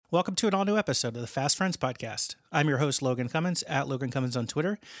Welcome to an all-new episode of the Fast Friends Podcast. I'm your host, Logan Cummins, at Logan Cummins on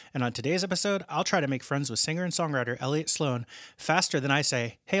Twitter. And on today's episode, I'll try to make friends with singer and songwriter Elliott Sloan faster than I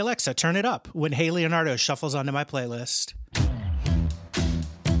say, "Hey Alexa, turn it up," when Hey Leonardo shuffles onto my playlist.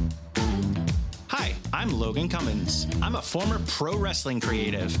 Hi, I'm Logan Cummins. I'm a former pro wrestling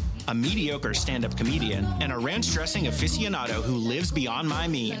creative, a mediocre stand-up comedian, and a ranch-dressing aficionado who lives beyond my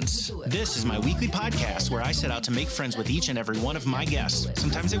means. This is my weekly podcast where I set out to make friends with each and every one of my guests.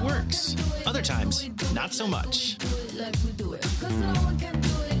 Sometimes it works. Other times, not so much.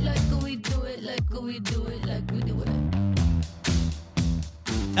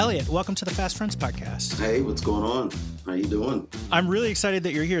 Elliott, welcome to the Fast Friends Podcast. Hey, what's going on? How you doing? I'm really excited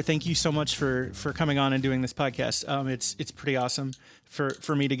that you're here. Thank you so much for coming on and doing this podcast. It's pretty awesome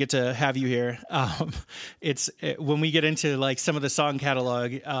for me to get to have you here. When we get into like some of the song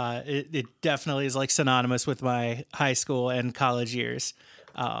catalog, it definitely is like synonymous with my high school and college years.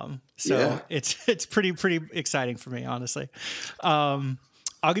 It's pretty exciting for me, honestly.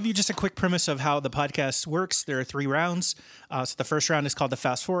 I'll give you just a quick premise of how the podcast works. There are 3 rounds. So the first round is called the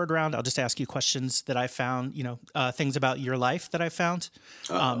Fast Forward round. I'll just ask you questions that I found, things about your life that I found.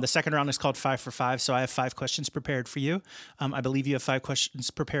 The second round is called 5 for 5. So I have 5 questions prepared for you. I believe you have 5 questions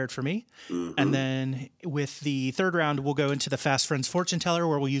prepared for me. Mm-hmm. And then with the third round, we'll go into the Fast Friends Fortune Teller,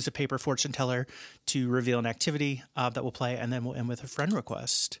 where we'll use a paper fortune teller to reveal an activity that we'll play. And then we'll end with a friend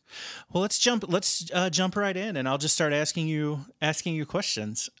request. Well, let's jump right in, and I'll just start asking you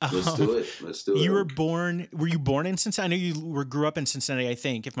questions. Let's do it. Were you born in Cincinnati? I know you grew up in Cincinnati, I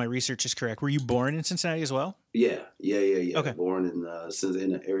think, if my research is correct. Were you born in Cincinnati as well? Yeah. Okay. Born in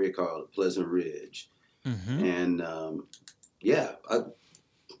an area called Pleasant Ridge. Mm-hmm. And,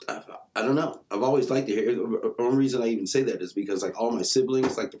 I don't know. I've always liked to hear. The only reason I even say that is because, like, all my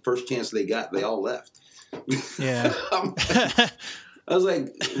siblings, like, the first chance they got, they all left. Yeah. I was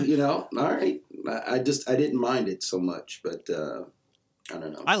like, all right. I didn't mind it so much, but I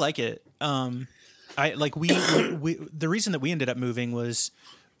don't know. I like it. The reason that we ended up moving was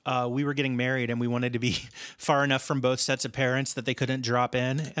we were getting married and we wanted to be far enough from both sets of parents that they couldn't drop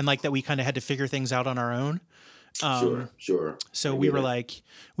in, and like that we kind of had to figure things out on our own. Sure. So we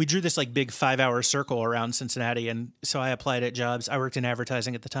drew this like big 5-hour circle around Cincinnati. And so I applied at jobs. I worked in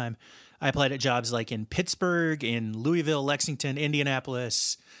advertising at the time. I applied at jobs like in Pittsburgh, in Louisville, Lexington,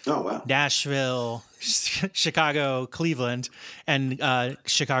 Indianapolis, Nashville, Chicago, Cleveland, and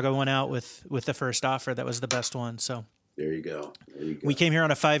Chicago went out with the first offer. That was the best one. So there you go. We came here on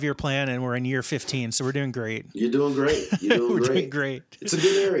a 5-year plan, and we're in year 15, so we're doing great. You're doing great. Doing great. It's a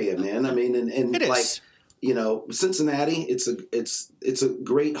good area, man. I mean, and it like is. Cincinnati, it's a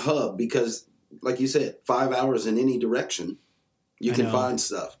great hub because, like you said, 5 hours in any direction, you can find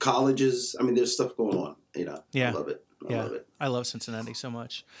stuff. Colleges, I mean, there's stuff going on. Yeah. I love it. I love it. I love Cincinnati so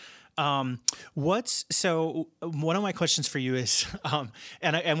much. One of my questions for you is,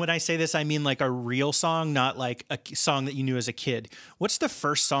 and when I say this, I mean like a real song, not like a song that you knew as a kid. What's the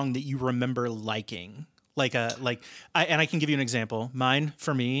first song that you remember liking? I can give you an example. Mine,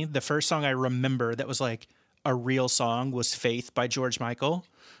 for me, the first song I remember that was like a real song was "Faith" by George Michael.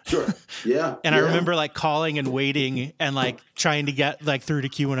 Sure. Yeah. I remember like calling and waiting and like trying to get like through to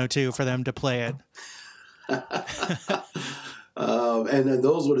Q102 for them to play it. And then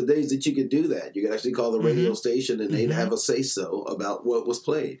those were the days that you could do that. You could actually call the radio station and they'd have a say-so about what was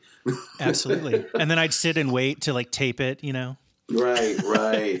played. Absolutely. And then I'd sit and wait to like tape it,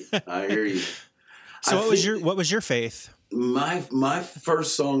 Right. I hear you. So what was your faith? My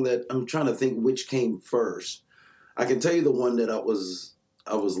first song that I'm trying to think which came first. I can tell you the one that I was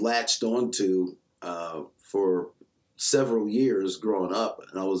latched onto for several years growing up,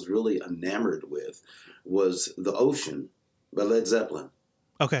 and I was really enamored with was "The Ocean" by Led Zeppelin.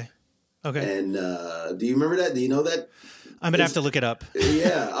 Okay. And do you remember that? Do you know that? I'm gonna have to look it up.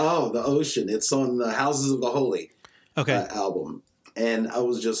 Yeah. Oh, "The Ocean." It's on the Houses of the Holy album, and I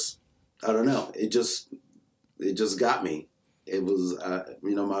was just. I don't know. It just got me. It was,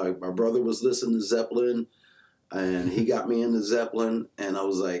 my brother was listening to Zeppelin, and he got me into Zeppelin, and I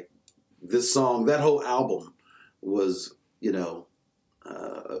was like, this song, that whole album was,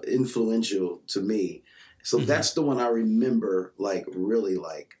 influential to me. So that's the one I remember, like, really,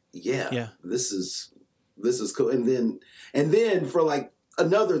 like, this is cool. And then for like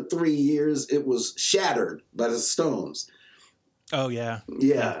another 3 years, it was "Shattered" by the Stones. Oh, yeah.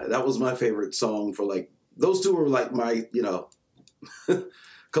 Yeah, that was my favorite song for like, those two were like my,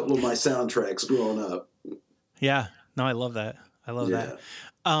 couple of my soundtracks growing up. Yeah. No, I love that. That.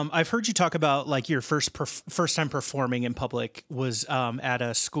 I've heard you talk about like your first time performing in public was at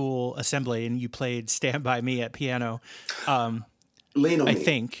a school assembly and you played "Stand By Me" at piano. Lean on I Me.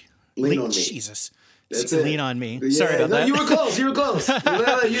 think. Lean on Me. Jesus. That's Lean on Me. Yeah, Sorry about that. You were close. You were close.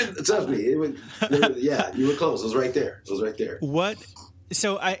 Trust me. You were close. It was right there. What?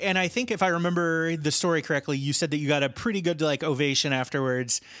 So I think if I remember the story correctly, you said that you got a pretty good like ovation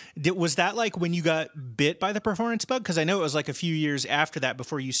afterwards. Was that like when you got bit by the performance bug? Because I know it was like a few years after that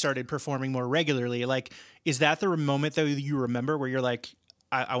before you started performing more regularly. Like, is that the moment though you remember where you're like,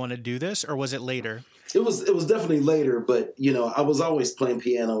 I want to do this, or was it later? It was definitely later, but I was always playing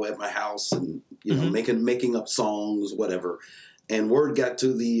piano at my house and making up songs, whatever. And word got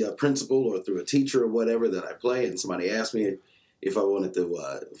to the principal or through a teacher or whatever that I play, and somebody asked me if I wanted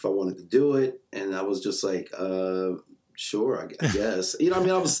to do it, and I was just like, sure, I guess. It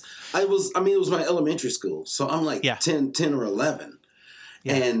was my elementary school, so I'm like 10 or 11.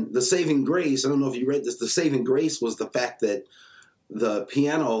 Yeah. And the saving grace, I don't know if you read this, the saving grace was the fact that the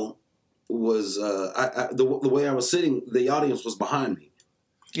piano was the way I was sitting, the audience was behind me,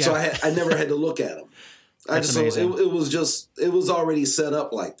 so I never had to look at them. That's amazing. It was already set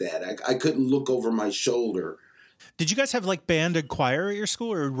up like that. I couldn't look over my shoulder. Did you guys have like band and choir at your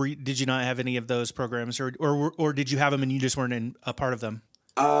school, or did you not have any of those programs, or did you have them and you just weren't in a part of them?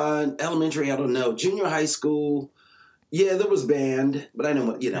 Elementary, I don't know. Junior high school, yeah, there was band, but I didn't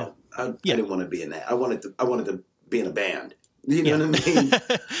want, I didn't want to be in that. I wanted to be in a band. You know what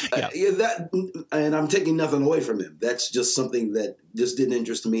I mean? And I'm taking nothing away from him. That's just something that just didn't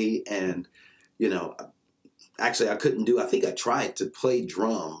interest me. And, actually I couldn't do, I think I tried to play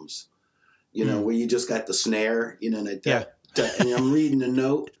drums, where you just got the snare, and I'm reading the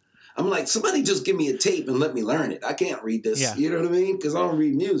note. I'm like, somebody just give me a tape and let me learn it. I can't read this. Yeah. You know what I mean? Because I don't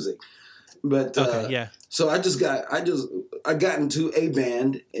read music. But so I got into a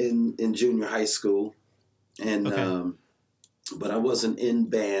band in junior high school, and but I wasn't in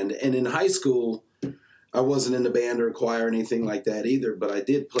band. And in high school, I wasn't in the band or choir or anything like that either. But I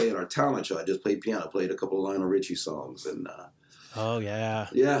did play in our talent show. I just played piano, played a couple of Lionel Richie songs, and yeah.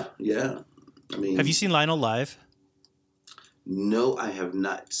 I mean, have you seen Lionel live? No, I have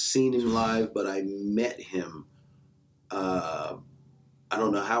not seen him live, but I met him. I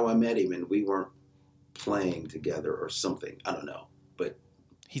don't know how I met him, and we weren't playing together or something. I don't know, but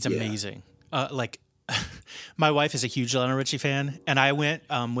he's amazing. My wife is a huge Lionel Richie fan, and I went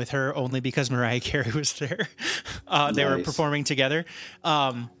with her only because Mariah Carey was there. They were performing together,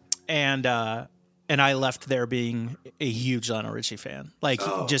 and I left there being a huge Lionel Richie fan,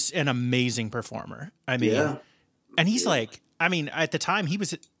 just an amazing performer. I mean, and he's like, at the time he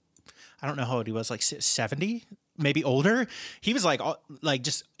was, I don't know how old he was, like 70, maybe older. He was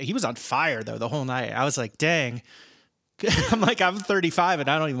he was on fire though the whole night. I was like, dang. I'm 35 and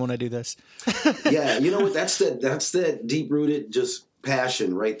I don't even want to do this. Yeah, you know what? That's that deep rooted just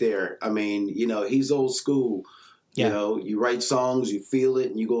passion right there. I mean, he's old school. Yeah. You write songs, you feel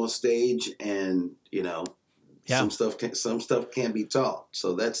it, and you go on stage, and some stuff can't be taught.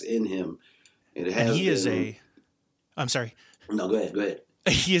 So that's in him. And it has. And he is I'm sorry. No, go ahead.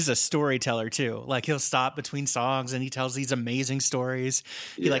 He is a storyteller too. Like he'll stop between songs and he tells these amazing stories.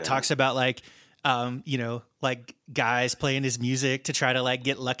 He talks about guys playing his music to try to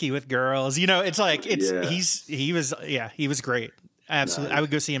get lucky with girls. It's like he was great. Absolutely. I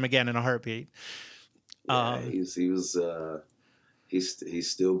would go see him again in a heartbeat. Yeah, he's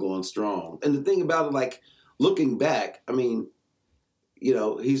still going strong. And the thing about it, looking back, I'm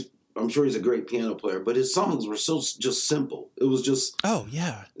sure he's a great piano player, but his songs were so just simple. It was just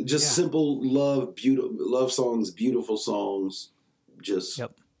simple love songs, beautiful songs. Just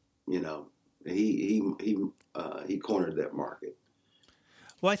he cornered that market.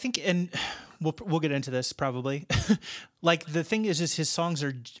 Well, I think, and we'll get into this probably. The thing is his songs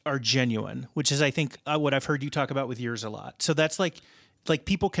are genuine, which is I think what I've heard you talk about with yours a lot. So that's like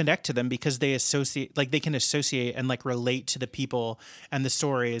people connect to them because they can associate and relate to the people and the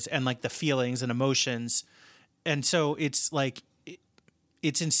stories and the feelings and emotions. And so it's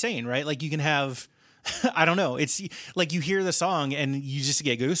it's insane, right? You can have, I don't know. It's you hear the song and you just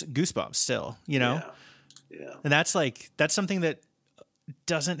get goosebumps still, Yeah. And that's something that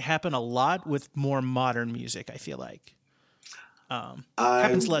doesn't happen a lot with more modern music. I feel like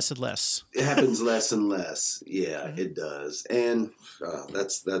happens less and less. It happens less and less. Yeah, it does. And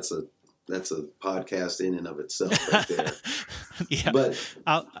that's a podcast in and of itself right there. Yeah, but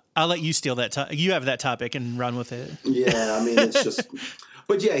I'll let you steal that. You have that topic and run with it. Yeah, it's just.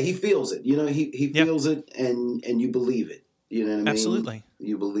 But yeah, he feels it. He feels it, and you believe it. You know what I mean? Absolutely.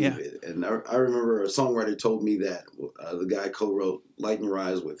 You believe it. And I remember a songwriter told me that the guy co-wrote Light in Your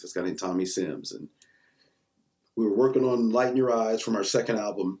Eyes with this guy named Tommy Sims. And we were working on Light in Your Eyes from our second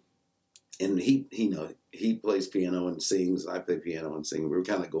album. and he plays piano and sings. I play piano and sing. We were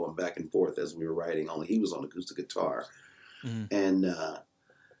kind of going back and forth as we were writing. Only he was on acoustic guitar, and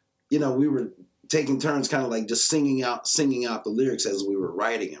we were taking turns, kind of like just singing out the lyrics as we were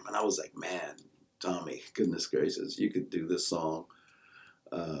writing them. And I was like, man, Tommy, goodness gracious, you could do this song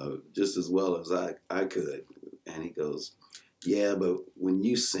just as well as I could. And he goes, yeah, but when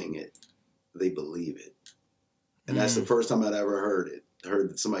you sing it, they believe it. And that's the first time I'd ever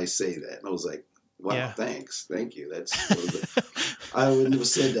heard somebody say that. And I was like, wow, thanks. Thank you. I would never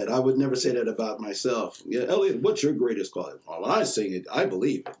said that. I would never say that about myself. Yeah, Elliot, what's your greatest quality? Well, when I sing it, I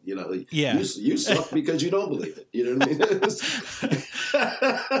believe it. You suck because you don't believe it. You know what I mean?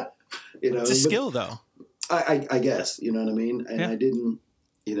 It's a skill, though. I guess, you know what I mean? And I didn't,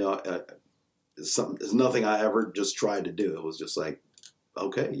 it's nothing I ever just tried to do. It was just like,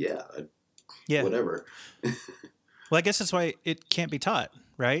 okay, whatever. Well, I guess that's why it can't be taught,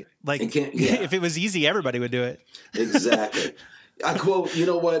 right? Like, if it was easy, everybody would do it. Exactly. I quote, you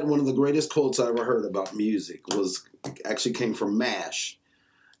know what? One of the greatest quotes I ever heard about music came from MASH.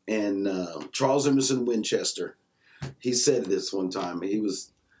 And Charles Emerson Winchester, he said this one time. He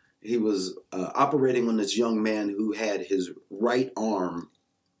was operating on this young man who had his right arm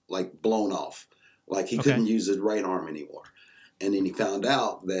like blown off, like he couldn't use his right arm anymore. And then he found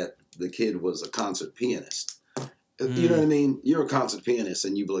out that the kid was a concert pianist. You know what I mean? You're a concert pianist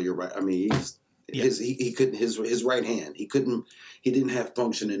and you blow your right. I mean, he couldn't his right hand. He didn't have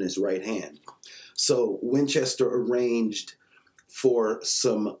function in his right hand. So Winchester arranged for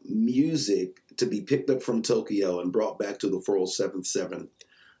some music to be picked up from Tokyo and brought back to the 4077.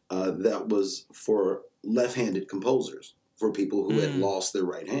 That was for left-handed composers, for people who had lost their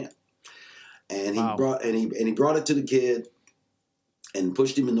right hand. And he brought it to the kid and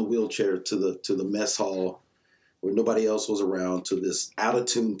pushed him in the wheelchair to the mess hall where nobody else was around, to this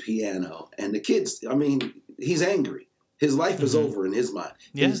out-of-tune piano. And the kid's, I mean, he's angry. His life is over in his mind.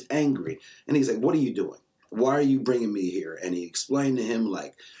 Yeah. He's angry. And he's like, what are you doing? Why are you bringing me here? And he explained to him,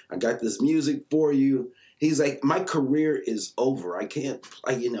 like, I got this music for you. He's like, my career is over. I can't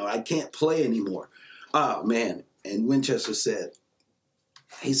play anymore. Oh, man. And Winchester said,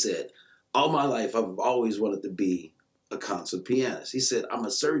 all my life I've always wanted to be a concert pianist. He said, I'm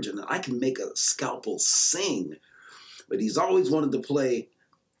a surgeon and I can make a scalpel sing. But he's always wanted to play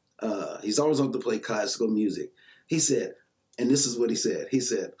classical music. He said, and this is what he said. He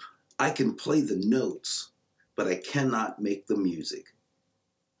said, I can play the notes, but I cannot make the music.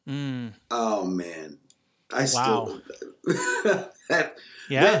 Oh, man. And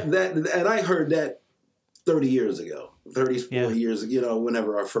I heard that 30 years ago, 34 years ago,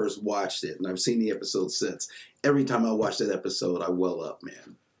 whenever I first watched it. And I've seen the episode since. Every time I watch that episode, I well up,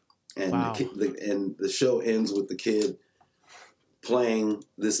 man. And the show ends with the kid playing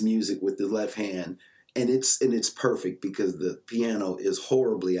this music with the left hand. And it's perfect because the piano is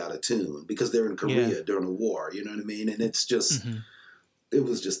horribly out of tune because they're in Korea during a war. You know what I mean? And it's just... It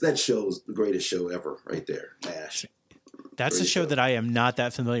was just, that show's the greatest show ever right there, MASH. That's a show that I am not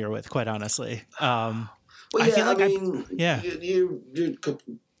that familiar with, quite honestly. Well, yeah, I feel like you're a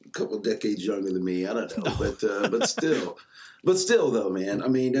couple decades younger than me. I don't know, but still though, man. I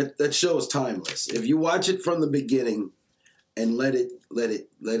mean, that show is timeless. If you watch it from the beginning and let it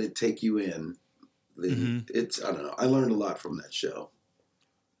take you in, then it's, I don't know. I learned a lot from that show.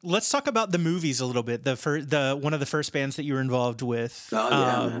 Let's talk about the movies a little bit. The one of the first bands that you were involved with. Oh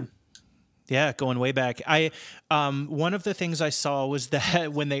yeah, man. Yeah, going way back. One of the things I saw was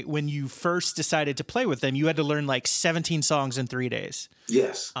that when you first decided to play with them, you had to learn like 17 songs in 3 days.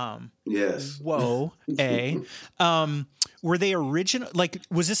 Yes. Yes. Whoa. Were they original? Like,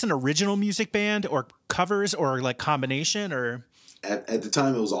 was this an original music band or covers or like combination or? At the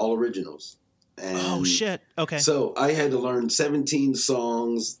time, it was all originals. And oh shit! Okay. So I had to learn 17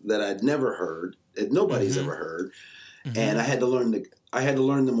 songs that I'd never heard, that nobody's ever heard, and I had to learn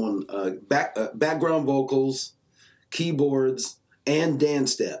them on background vocals, keyboards, and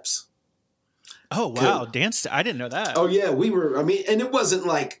dance steps. Oh wow, dance! I didn't know that. Oh yeah, we were. I mean, and it wasn't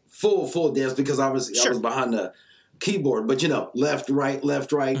like full dance because I was behind the keyboard, but left, right,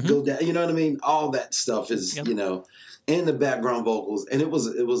 go down. You know what I mean? All that stuff is and the background vocals, and it was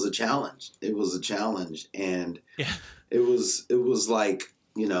a challenge. It was a challenge, and it was like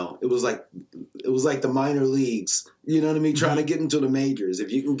it was like the minor leagues. You know what I mean? Trying to get into the majors.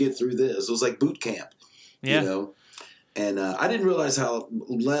 If you can get through this, it was like boot camp. Yeah. And I didn't realize how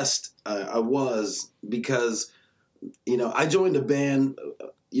blessed I was because I joined a band.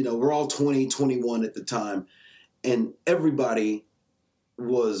 We're all 20, 21 at the time, and everybody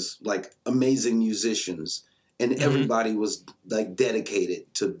was like amazing musicians. and everybody was like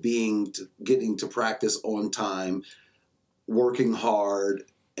dedicated to getting to practice on time, working hard.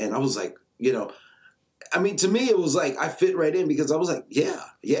 And I was like, I mean, to me, it was like I fit right in because I was like, yeah,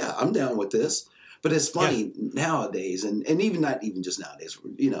 I'm down with this. But it's funny nowadays, and even not even just nowadays,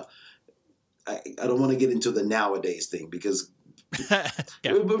 I don't want to get into the nowadays thing because,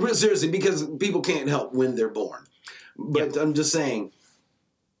 but seriously, because people can't help when they're born. But I'm just saying,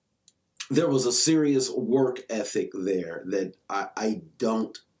 there was a serious work ethic there that I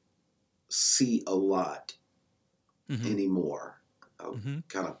don't see a lot anymore. I'll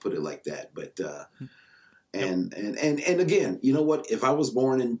kind of put it like that. But and again, you know what? If I was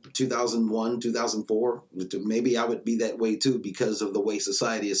born in 2001, 2004, maybe I would be that way too because of the way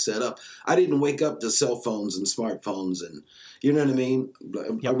society is set up. I didn't wake up to cell phones and smartphones, and you know what I mean.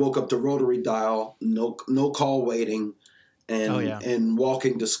 I woke up to rotary dial, no call waiting. And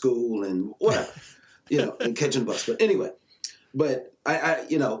walking to school and whatever, and catching bus. But anyway, I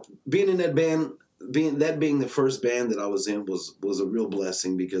being in that band, being the first band that I was in was a real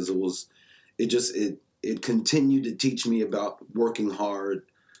blessing because it continued to teach me about working hard.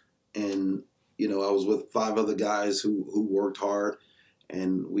 And, I was with 5 other guys who worked hard,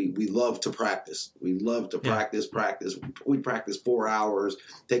 and we love to practice. We love to practice. We practice 4 hours,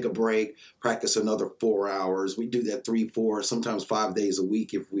 take a break, practice another 4 hours. We do that 3, 4, sometimes 5 days a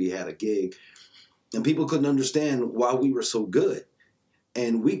week if we had a gig. And people couldn't understand why we were so good.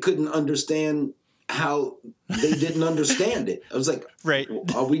 And we couldn't understand how they didn't understand it. I was like,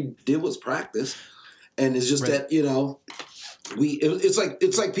 all we did was practice. And it's just that,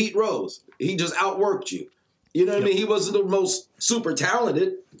 it's like Pete Rose. He just outworked you. You know what I mean? He wasn't the most super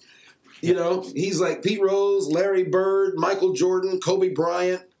talented. He's like Pete Rose, Larry Bird, Michael Jordan, Kobe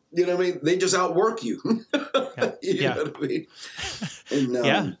Bryant. You know what I mean? They just outwork you. You know what I mean?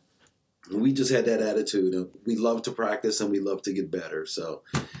 And we just had that attitude of we love to practice and we love to get better. So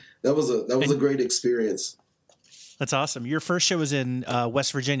that was a great experience. That's awesome. Your first show was in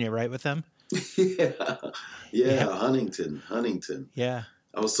West Virginia, right? With them? Yeah. Huntington. Yeah.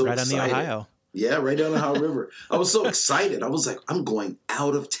 I was so excited. Right on the Ohio. Yeah, right down the Ohio River. I was so excited. I was like, I'm going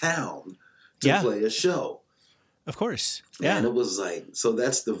out of town to play a show. Of course. Yeah. And it was like, so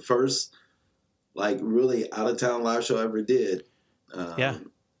that's the first, like, really out of town live show I ever did. It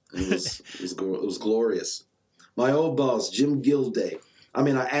was glorious. My old boss, Jim Gilday. I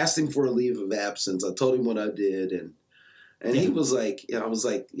mean, I asked him for a leave of absence. I told him what I did, and he was like, I was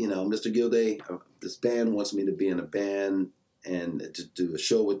like, Mr. Gilday, this band wants me to be in a band and to do a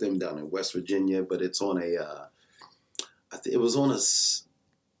show with them down in West Virginia, but it's on it was on a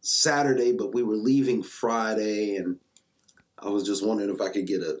Saturday, but we were leaving Friday, and I was just wondering if I could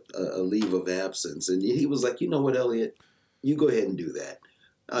get a leave of absence. And he was like, you know what, Elliot, you go ahead and do that.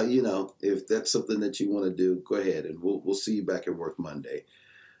 If that's something that you want to do, go ahead, and we'll see you back at work Monday.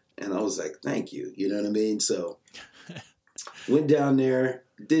 And I was like, thank you. You know what I mean? So went down there,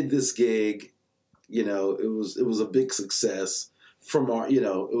 did this gig. It was a big success from our,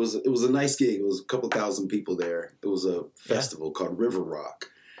 it was a nice gig. It was a couple thousand people there. It was a festival called River Rock.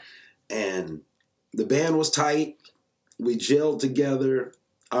 And the band was tight. We gelled together.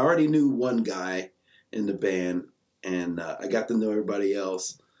 I already knew one guy in the band, and I got to know everybody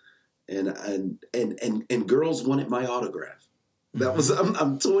else. And girls wanted my autograph. That was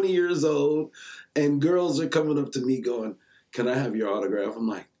I'm 20 years old, and girls are coming up to me going, "Can I have your autograph?" I'm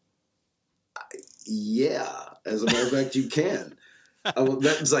like, "Yeah." As a matter of fact, you can.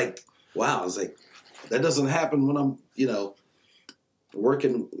 That's like, wow. I was like, that doesn't happen when I'm,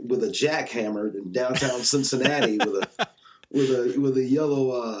 working with a jackhammer in downtown Cincinnati with a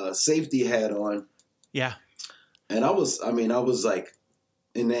yellow safety hat on. Yeah. And I was like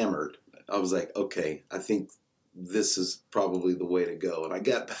enamored. I was like, okay, I think this is probably the way to go. And I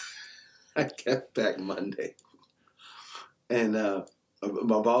got back Monday, and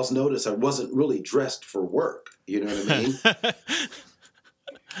my boss noticed I wasn't really dressed for work. You know what I mean?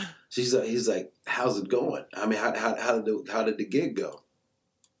 He's like, "How's it going? I mean, how did the gig go?"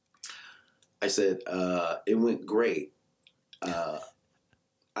 I said, "It went great.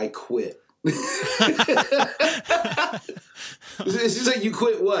 I quit." She's like, "You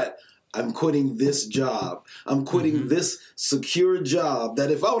quit what?" "I'm quitting this job. I'm quitting this secure job that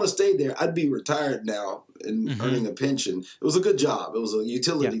if I would have stayed there, I'd be retired now and earning a pension." It was a good job. It was a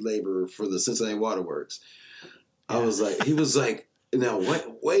utility laborer for the Cincinnati Water Works. I was like, he was like, "Now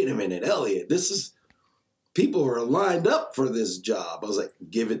wait a minute, Elliot. People are lined up for this job." I was like,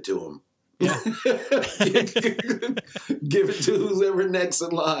 "Give it to them." Yeah. Give it to who's ever next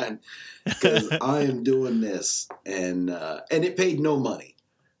in line, because I am doing this, and it paid no money.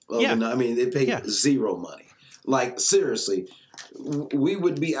 Well, I mean, it paid zero money, Like, seriously, we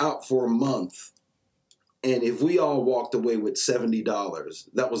would be out for a month, and if we all walked away with $70,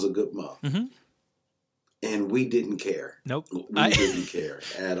 that was a good month. Mm-hmm. And we didn't care. Nope. We didn't care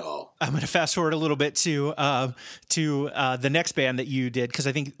at all. I'm going to fast forward a little bit to the next band that you did, because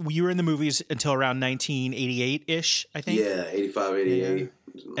I think you were in the movies until around 1988-ish, I think. Yeah, 85, 88.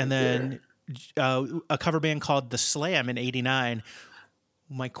 And then a cover band called The Slam in 89.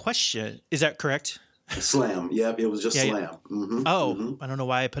 My question, is that correct? Slam. Yep, it was just Slam. Yeah. Mm-hmm, oh, mm-hmm. I don't know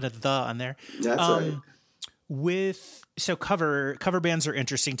why I put a "the" on there. That's right. Cover bands are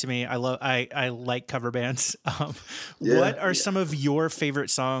interesting to me. I like cover bands. Yeah, what are some of your favorite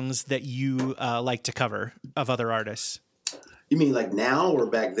songs that you like to cover of other artists? You mean like now or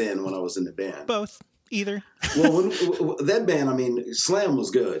back then when I was in the band? Both, either. Well, that band, I mean, Slam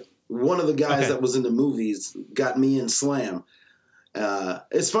was good. One of the guys that was in the movies got me in Slam.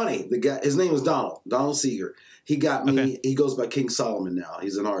 It's funny. The guy, his name was Donald Seeger. He got me. Okay. He goes by King Solomon now.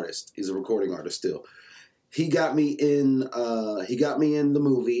 He's an artist. He's a recording artist still. He got me in. He got me in the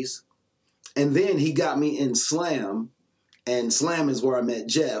movies, and then he got me in Slam. And Slam is where I met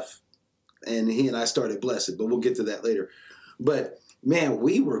Jeff, and he and I started Blessed. But we'll get to that later. But man,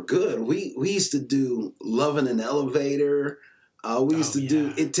 we were good. We used to do Love in an Elevator. We used to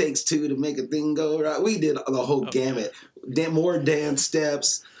do It Takes Two to Make a Thing Go Right. We did the whole gamut. More dance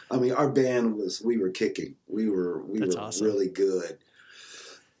steps. I mean, our band we were kicking. We were awesome. Really good.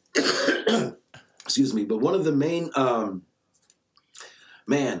 Excuse me. But one of the main,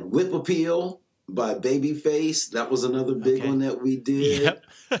 Whip Appeal by Babyface. That was another big one that we did. Yep.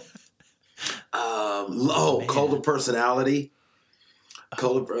 Cult of Personality.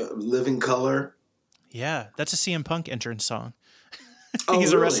 Living Color. Yeah, that's a CM Punk entrance song. Oh,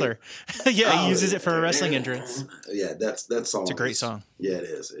 He's really? a wrestler. He uses it for a wrestling entrance. Yeah, that song. It's a great song. Yeah, it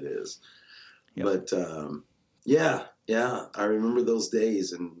is. It is. Yep. But yeah, I remember those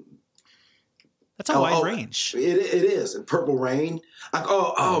days, and that's a wide range. It is. And Purple Rain.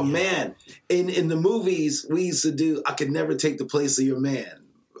 Man, in the movies we used to do "I Could Never Take the Place of Your Man"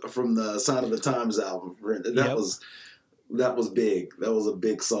 from the Sign of the Times album. That was big. That was a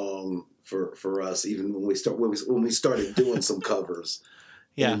big song for us, even when we started doing some covers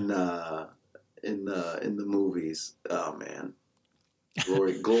in the movies. Oh man,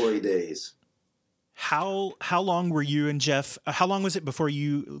 glory days. How long were you and Jeff? How long was it before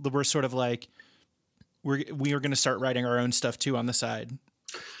you were sort of like we were going to start writing our own stuff too on the side?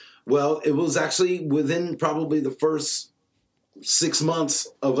 Well, it was actually within probably the first 6 months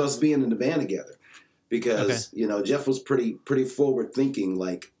of us being in the band together, because Jeff was pretty forward thinking,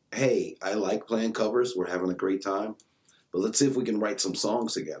 like, hey, I like playing covers. We're having a great time. But let's see if we can write some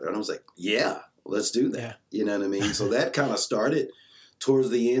songs together. And I was like, yeah, let's do that. Yeah. You know what I mean? So that kind of started towards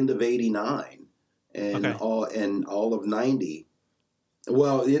the end of 89 and all of 90.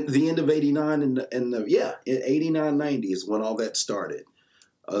 Well, the end of 89 in 89, 90 is when all that started.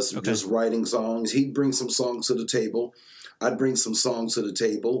 Us just writing songs. He'd bring some songs to the table. I'd bring some songs to the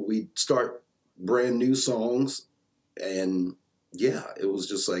table. We'd start brand new songs, and yeah, it was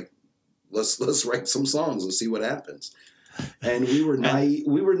just like, let's write some songs and see what happens. And we were naive.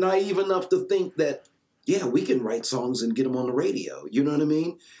 We were naive enough to think that, yeah, we can write songs and get them on the radio. You know what I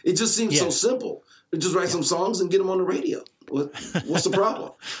mean? It just seems so simple. Just write some songs and get them on the radio. What's the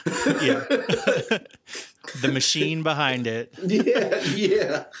problem? The machine behind it.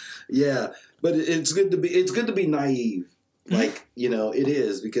 Yeah. But it's good to be naive. Like, it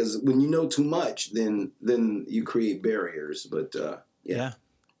is, because when you know too much, then you create barriers. But yeah.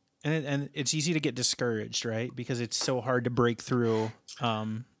 And it's easy to get discouraged, right? Because it's so hard to break through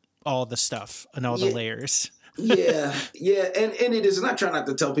all the stuff and all the layers. Yeah. And it is. And I try not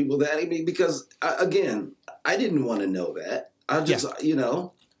to tell people that. I mean, because, again, I didn't want to know that. I just,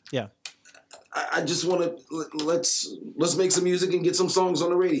 Yeah. I just want to, let's make some music and get some songs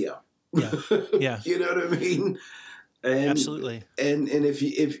on the radio. Yeah. You know what I mean? And, absolutely. And if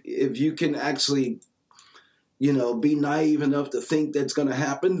you can actually, be naive enough to think that's going to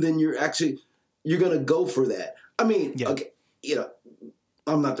happen, then you're going to go for that. I mean, okay,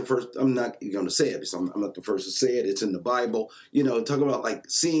 I'm not going to say it because I'm not the first to say it. It's in the Bible. Talk about like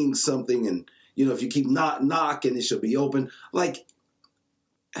seeing something, and if you keep knocking, it should be open. Like,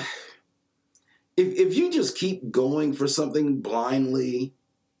 if you just keep going for something blindly,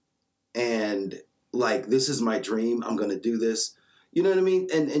 and like, this is my dream, I'm going to do this. You know what I mean?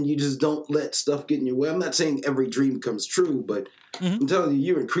 And you just don't let stuff get in your way. I'm not saying every dream comes true, but I'm telling you,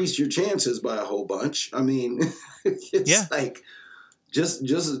 you increase your chances by a whole bunch. I mean, it's like, just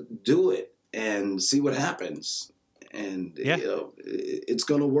do it and see what happens. And, it's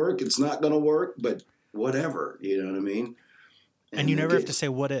going to work. It's not going to work, but whatever, you know what I mean? And you never have to say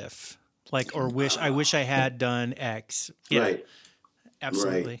what if, like, or I wish I had done X. Yeah, right.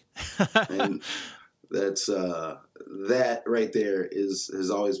 Absolutely. Right. And that's that right there has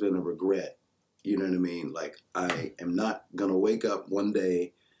always been a regret. You know what I mean? Like, I am not gonna wake up one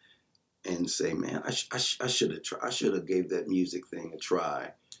day and say, "Man, I should have tried. I should have gave that music thing a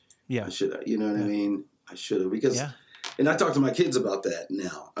try." Yeah. I should have. You know what I mean? I should have, because, and I talk to my kids about that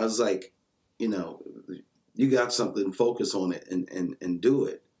now. I was like, you know, you got something, focus on it and do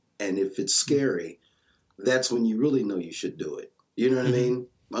it. And if it's scary, that's when you really know you should do it. You know what I mean?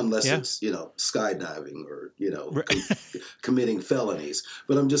 Unless it's, you know, skydiving or, you know, committing felonies.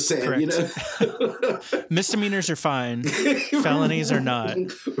 But I'm just saying, Correct. you know. Misdemeanors are fine. Felonies are not.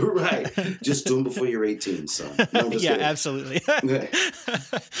 Right. Just do them before you're 18, son. No, I'm just kidding. Absolutely. Okay.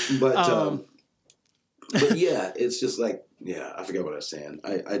 But yeah, it's just like, I forget what I was saying.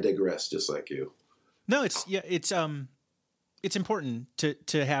 I digress just like you. No, it's important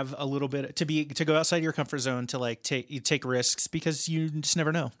to have a little bit to go outside your comfort zone, to like take risks, because you just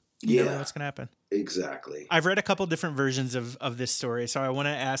never know. You never know what's going to happen. Exactly. I've read a couple different versions of this story, so I want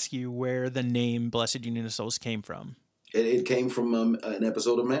to ask you where the name Blessed Union of Souls came from. It came from an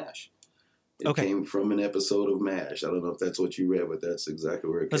episode of MASH. It came from an episode of MASH. I don't know if that's what you read, but that's exactly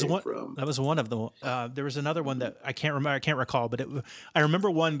where it came from. That was one of them. There was another one that I can't remember. I can't recall, but I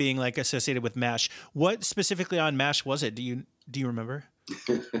remember one being like associated with MASH. What specifically on MASH was it? Do you remember?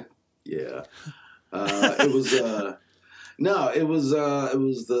 Yeah, it was. No, it was.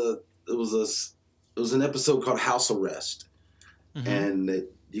 It was an episode called House Arrest, and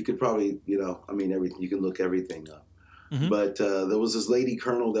you could probably, everything. You can look everything up. But there was this lady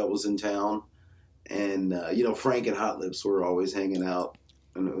colonel that was in town, and Frank and Hot Lips were always hanging out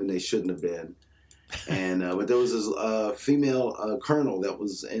when they shouldn't have been. And but there was this female colonel that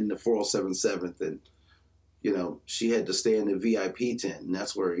was in the 407 7th, and she had to stay in the VIP tent, and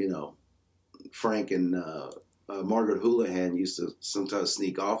that's where Frank and Margaret Houlihan used to sometimes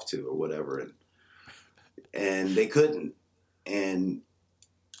sneak off to or whatever, and they couldn't, and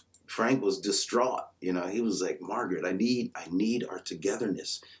Frank was distraught. He was like, "Margaret, I need our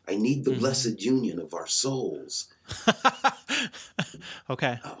togetherness. I need the blessed union of our souls."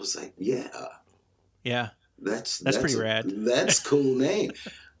 Okay. I was like, yeah, that's pretty rad. That's a cool name.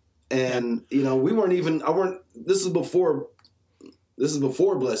 And we weren't even. This is before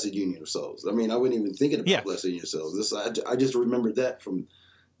Blessed Union of Souls. I mean, I wasn't even thinking about Blessed Union of Souls. I just remembered that from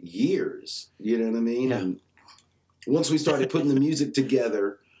years. You know what I mean? Yeah. And once we started putting the music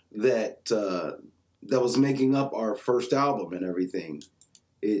together, that was making up our first album and everything,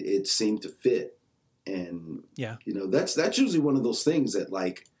 it seemed to fit. And that's usually one of those things that,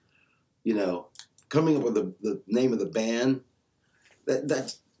 like, coming up with the name of the band,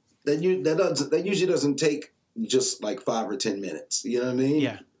 that usually doesn't take just like 5 or 10 minutes. You know what I mean?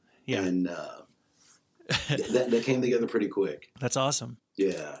 Yeah. And that came together pretty quick. That's awesome.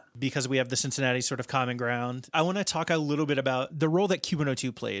 Yeah. Because we have the Cincinnati sort of common ground. I want to talk a little bit about the role that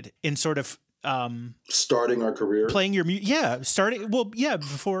Q102 played in sort of starting our career. Playing your music. Yeah. Starting. Well, yeah.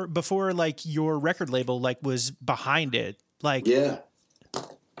 Before like your record label like was behind it. Like, yeah.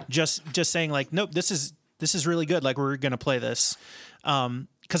 Just saying like, nope, this is really good. Like, we're going to play this.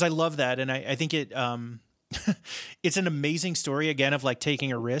 Cause I love that. And I think it, it's an amazing story again of like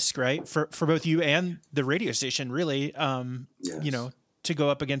taking a risk, right? For both you and the radio station, really, yes. To go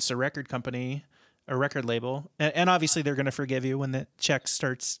up against a record company, a record label, and obviously they're going to forgive you when the check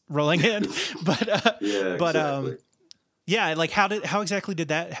starts rolling in. But exactly. Like how exactly did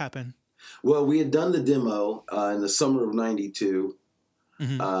that happen? Well, we had done the demo in the summer of '92.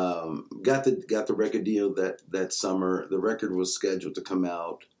 Mm-hmm. Got the record deal that summer. The record was scheduled to come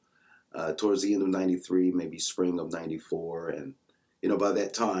out towards the end of '93, maybe spring of '94, and by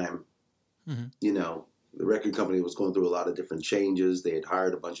that time, the record company was going through a lot of different changes. They had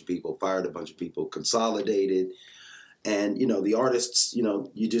hired a bunch of people, fired a bunch of people, consolidated. And, the artists,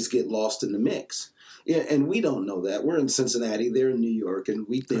 you just get lost in the mix. Yeah, and we don't know that. We're in Cincinnati, they're in New York, and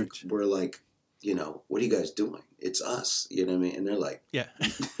we think we're like, what are you guys doing? It's us, you know what I mean? And they're like, yeah.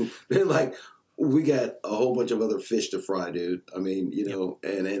 They're like, we got a whole bunch of other fish to fry, dude. I mean,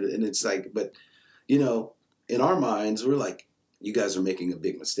 and it's like, but, in our minds, we're like, you guys are making a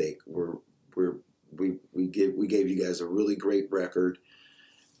big mistake. We gave you guys a really great record,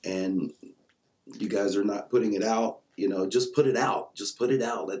 and you guys are not putting it out. Just put it out. Just put it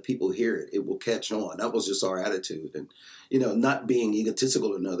out. Let people hear it. It will catch on. That was just our attitude, and not being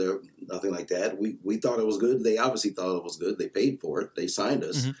egotistical or nothing like that. We thought it was good. They obviously thought it was good. They paid for it. They signed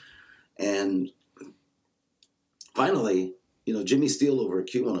us, and finally, Jimmy Steele over at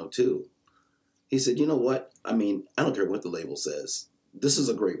Q102, he said, you know what? I mean, I don't care what the label says. This is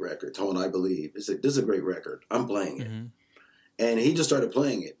a great record, Tone, I Believe. He said, this is a great record. I'm playing it. Mm-hmm. And he just started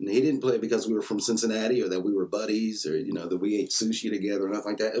playing it. And he didn't play it because we were from Cincinnati or that we were buddies or, that we ate sushi together or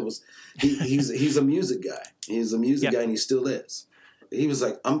nothing like that. It was, he's a music guy. He's a music guy and he still is. He was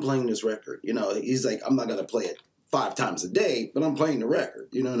like, I'm playing this record. He's like, I'm not going to play it 5 times a day, but I'm playing the record.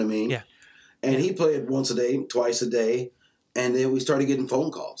 You know what I mean? Yeah. And he played it once a day, twice a day. And then we started getting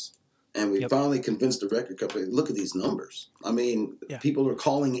phone calls. And we finally convinced the record company, look at these numbers. I mean, people are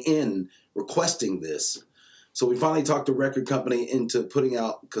calling in requesting this. So we finally talked the record company into putting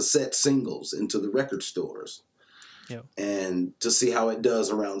out cassette singles into the record stores and to see how it does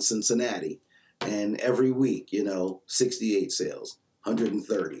around Cincinnati. And every week, 68 sales,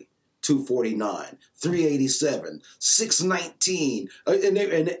 130, 249, 387, 619. And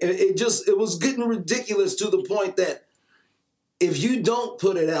it was getting ridiculous to the point that if you don't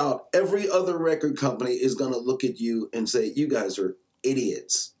put it out, every other record company is going to look at you and say, you guys are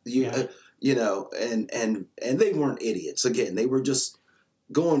idiots. And they weren't idiots. Again, they were just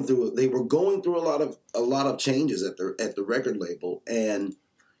going through a lot of changes at the record label. And,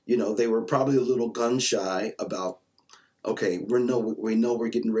 they were probably a little gun shy about, okay, we know we're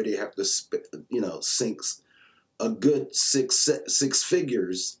getting ready to have to, sink a good six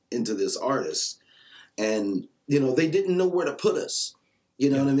figures into this artist. And, they didn't know where to put us.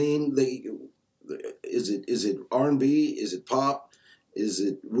 You know what I mean? Is it R&B? Is it pop? Is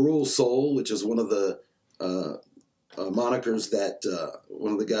it rural soul, which is one of the monikers that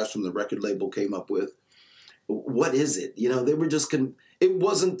one of the guys from the record label came up with? What is it? They were just it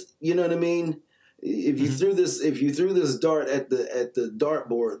wasn't. You know what I mean? If you threw this dart at the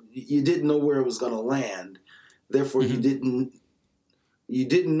dartboard, you didn't know where it was going to land. Therefore, you didn't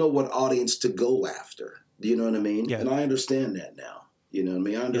know what audience to go after. Do you know what I mean? Yeah. And I understand that now. You know what I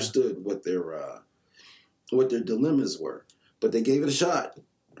mean? I understood what their dilemmas were. But they gave it a shot.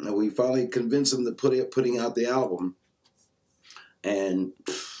 And we finally convinced them to putting out the album. And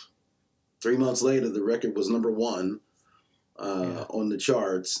 3 months later, the record was number 1 on the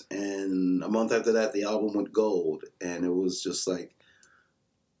charts. And a month after that, the album went gold. And it was just like,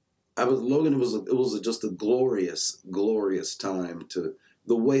 Logan, it was just a glorious, glorious time to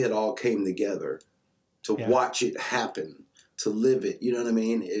the way it all came together, to watch it happen, to live it. You know what I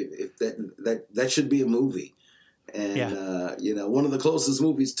mean? If that should be a movie. And, one of the closest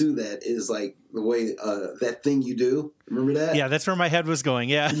movies to that is like the way That Thing You Do. Remember that? Yeah, that's where my head was going.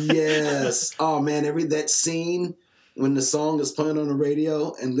 Yeah. Yes. Oh, man. That scene when the song is playing on the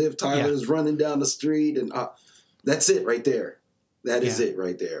radio and Liv Tyler is running down the street. And that's it right there. That is it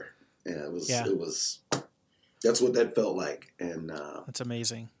right there. Yeah, it was. That's what that felt like. And that's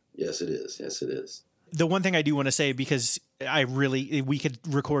amazing. Yes, it is. Yes, it is. The one thing I do want to say, because we could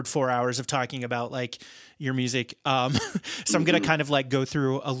record 4 hours of talking about like your music. So I'm going to kind of like go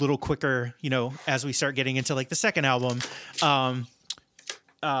through a little quicker, as we start getting into like the second album.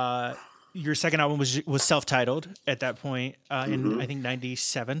 Your second album was self-titled at that point in I think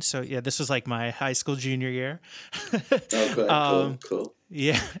 97. So yeah, this was like my high school junior year. Okay, cool.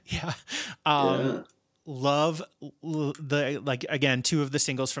 Yeah. Love the, like, again, 2 of the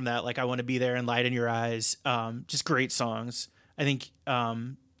singles from that, like I Want to Be There and Light in Your Eyes. Just great songs. I think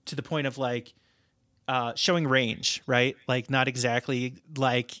to the point of like showing range, right? Like not exactly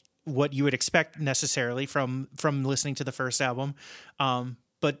like what you would expect necessarily from listening to the first album,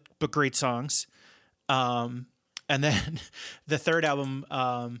 but great songs. And then the third album,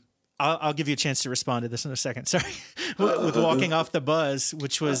 I'll give you a chance to respond to this in a second. Sorry. With Walking Off the Buzz,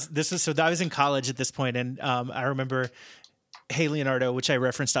 which was, I was in college at this point, and I remember Hey Leonardo, which I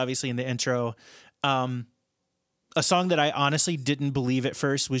referenced obviously in the intro. A song that I honestly didn't believe at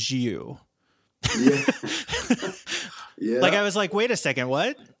first was You. Yeah. Yeah. Like I was like, wait a second,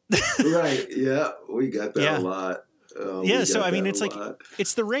 what? Right. Yeah. We got that a lot. So I mean, it's like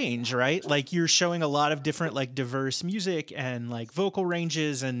it's the range, right? Like you're showing a lot of different, like diverse music and like vocal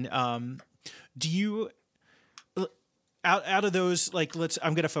ranges. And do you out of those, like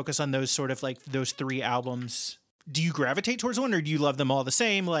I'm going to focus on those sort of like those 3 albums. Do you gravitate towards one, or do you love them all the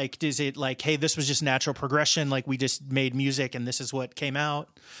same? Like, is it like, hey, this was just natural progression, like we just made music and this is what came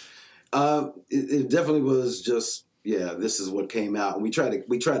out? It definitely was just, this is what came out, and we try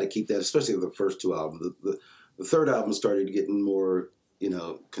to keep that, especially the first 2 albums. The third album started getting more,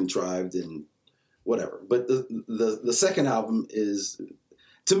 contrived and whatever. But the second album is,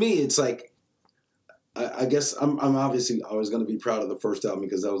 to me, it's like, I guess I'm obviously always going to be proud of the first album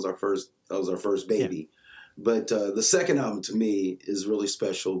because that was our first baby. Yeah. But the second album to me is really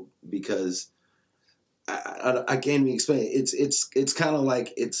special because I can't even explain it. It's kind of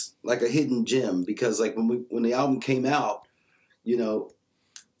like it's like a hidden gem because like when the album came out, you know,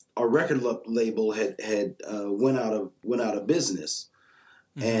 our record label had went out of business,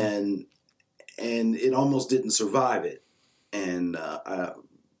 and it almost didn't survive it, and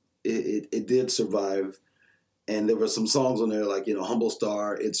it did survive, and there were some songs on there like Humble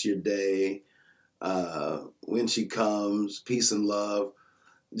Star, It's Your Day, When She Comes, Peace and Love,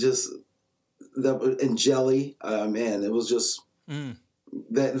 just. And Jelly, man, it was just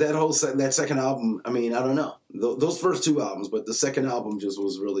that whole that second album. I mean, I don't know those first two albums, but the second album just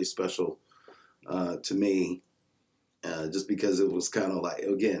was really special to me, just because it was kind of like,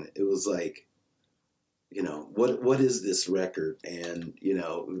 again, it was like, what is this record? And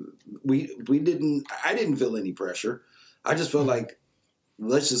I didn't feel any pressure. I just felt like,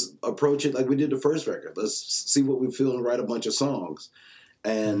 let's just approach it like we did the first record. Let's see what we feel and write a bunch of songs.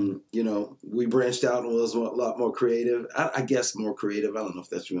 And, we branched out and was a lot more creative. I guess more creative. I don't know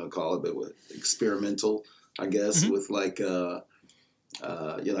if that's what you want to call it, but with experimental, I guess, with like, like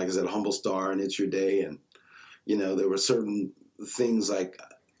I said, Humble Star and It's Your Day. And, there were certain things like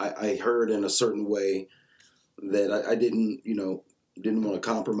I heard in a certain way that I didn't want to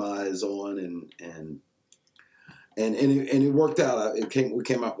compromise on. And it worked out. We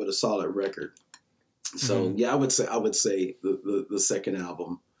came out with a solid record. So yeah, I would say the second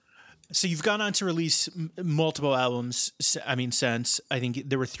album. So you've gone on to release multiple albums. I mean, since I think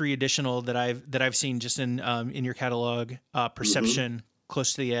there were 3 additional that I've seen just in your catalog: Perception,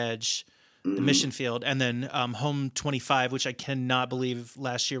 Close to the Edge, The Mission Field, and then Home 25, which I cannot believe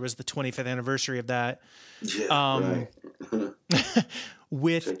last year was the 25th anniversary of that. Yeah, right.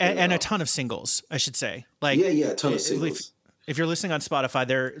 With and a ton of singles, I should say. Like a ton of singles. If you're listening on Spotify,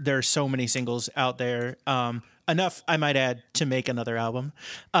 there are so many singles out there. Enough, I might add, to make another album.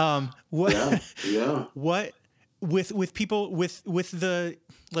 What with people with the,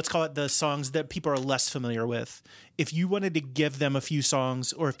 let's call it, the songs that people are less familiar with. If you wanted to give them a few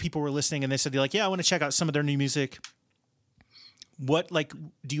songs, or if people were listening and they said, like, yeah, I want to check out some of their new music. What, like,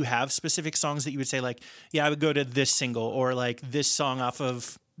 do you have specific songs that you would say, like, yeah, I would go to this single, or like this song off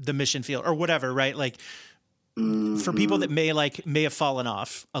of The Mission Field, or whatever, right? Like, for people that may have fallen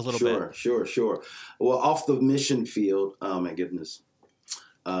off a little bit. Sure. Well, off The Mission Field, oh my goodness.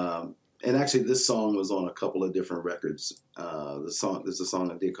 And actually this song was on a couple of different records. There's a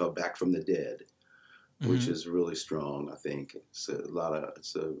song I did called Back from the Dead, which is really strong. I think it's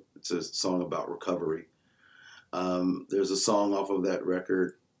a song about recovery. There's a song off of that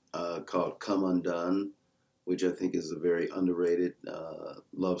record called Come Undone, which I think is a very underrated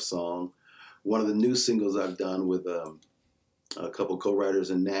love song. One of the new singles I've done with a couple co-writers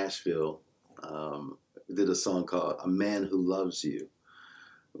in Nashville, did a song called A Man Who Loves You,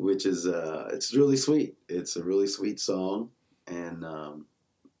 which is, it's really sweet. It's a really sweet song. And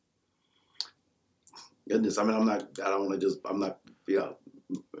goodness, I mean, I'm not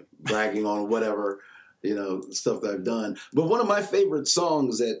bragging on whatever, stuff that I've done. But one of my favorite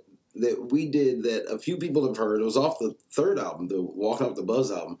songs that we did that a few people have heard, it was off the third album, the Walking Up the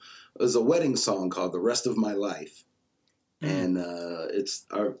Buzz album, it was a wedding song called The Rest of My Life. And I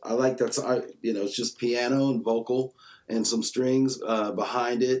like that song. It's just piano and vocal and some strings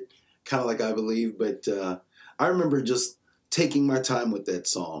behind it, kind of like I Believe. But I remember just taking my time with that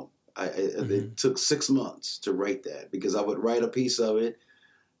song. It took 6 months to write that, because I would write a piece of it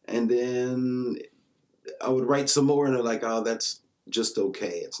and then I would write some more, and they're like, oh, that's just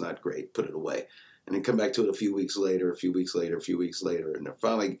okay. It's not great. Put it away. And then come back to it a few weeks later. And I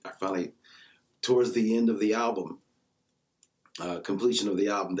finally, towards the end of the album, completion of the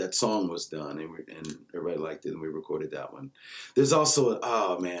album, that song was done, and everybody liked it, and we recorded that one. There's also,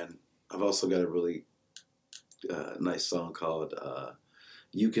 I've also got a really nice song called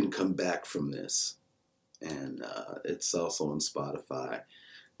You Can Come Back From This, and it's also on Spotify.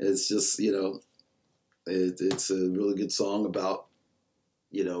 It's just, it's a really good song about,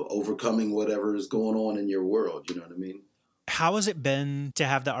 overcoming whatever is going on in your world. You know what I mean? How has it been to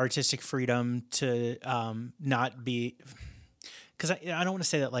have the artistic freedom to not be... Because I don't want to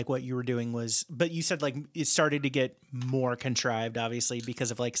say that like what you were doing was, but you said like it started to get more contrived, obviously, because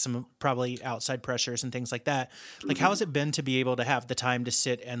of like some probably outside pressures and things like that. Like, how has it been to be able to have the time to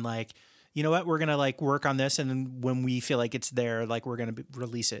sit and like, you know what, we're going to like work on this, and then when we feel like it's there, like we're going to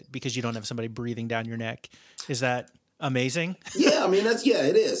release it, because you don't have somebody breathing down your neck. Is that amazing? Yeah, I mean, it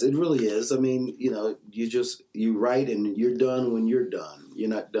is. It really is. I mean, you write and you're done when you're done. You're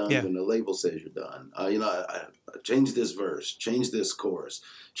not done when the label says you're done. I change this verse, change this chorus,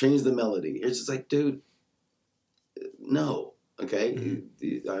 change the melody. It's just like, dude, no. Okay.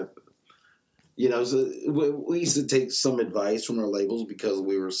 You know, so we used to take some advice from our labels because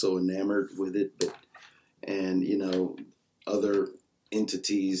we were so enamored with it, and you know, other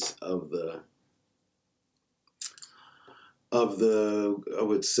entities of the I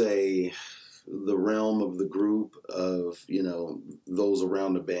would say the realm of the group of, you know, those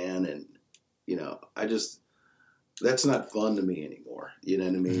around the band, and you know, that's not fun to me anymore. You know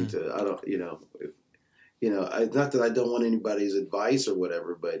what I mean? Mm-hmm. I don't, you know, if you know, not that I don't want anybody's advice or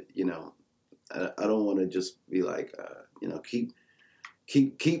whatever, but you know, I don't want to just be like, you know, keep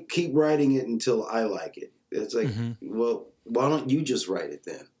writing it until I like it. It's like, well, why don't you just write it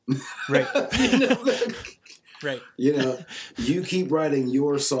then? Right. You know, right. You know, you keep writing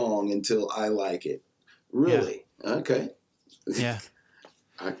your song until I like it. Really? Yeah. Okay. Yeah.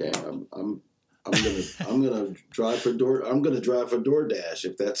 Okay. I'm gonna drive for DoorDash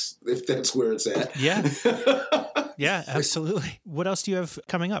if that's where it's at. Yeah. Yeah, absolutely. What else do you have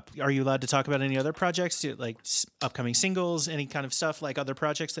coming up? Are you allowed to talk about any other projects, like upcoming singles, any kind of stuff, like other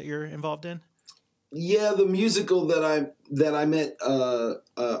projects that you're involved in? Yeah, the musical that I met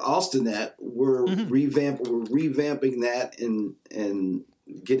Austin at, we're revamping that and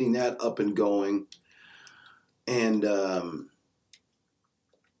getting that up and going. And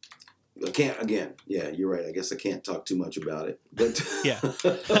I can't, again, yeah, you're right. I guess I can't talk too much about it, but yeah,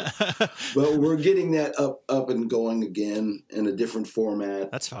 but we're getting that up and going again in a different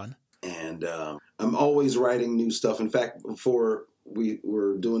format. That's fun. And I'm always writing new stuff. In fact, before we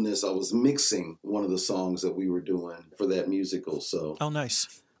were doing this, I was mixing one of the songs that we were doing for that musical. So, oh,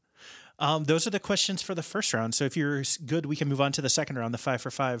 nice. Those are the questions for the first round. So if you're good, we can move on to the second round, the 5 for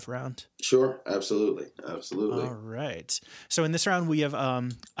 5 round. Sure. Absolutely. Absolutely. All right. So in this round, we have, I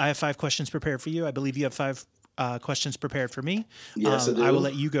have 5 questions prepared for you. I believe you have 5 questions prepared for me. Yes, I do. I will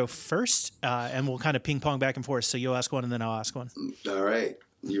let you go first, and we'll kind of ping pong back and forth. So you'll ask one and then I'll ask one. All right.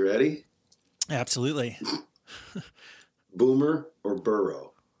 You ready? Absolutely. Boomer or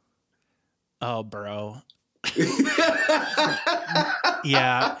Burrow? Oh, Burrow.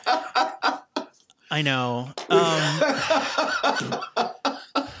 Yeah, I know.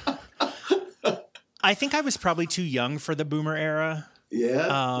 I think I was probably too young for the Boomer era.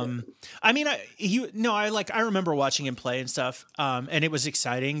 Yeah. I mean, I remember watching him play and stuff, and it was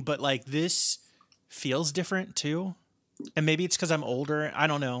exciting. But like this feels different too, and maybe it's because I'm older. I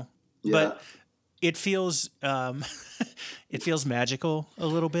don't know, but it feels it feels magical a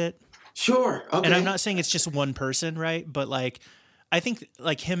little bit. Sure. Okay. And I'm not saying it's just one person, right? But like, I think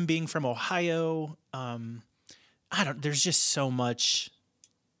like him being from Ohio, there's just so much.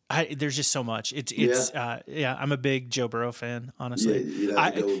 There's just so much. I'm a big Joe Burrow fan, honestly.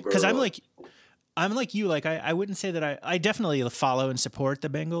 Yeah, because I'm like you. Like I wouldn't say that I definitely follow and support the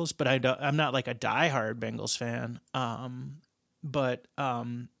Bengals, but I'm not like a diehard Bengals fan. But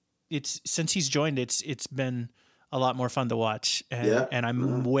it's since he's joined, it's been a lot more fun to watch, and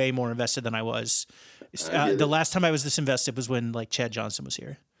I'm way more invested than I was. The last time I was this invested was when like Chad Johnson was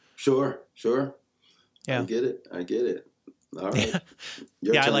here. Sure. Yeah, I get it. All right.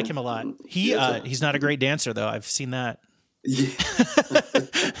 Yeah, I like him a lot. He's not a great dancer though. I've seen that. Yeah.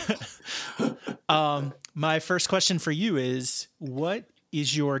 My first question for you is, what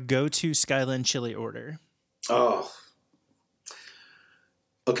is your go-to Skyline chili order? Oh.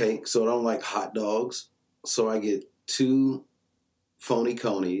 Okay, so I don't like hot dogs. So I get 2 phony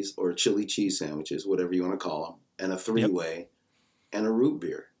conies or chili cheese sandwiches, whatever you want to call them, and a 3-way and a root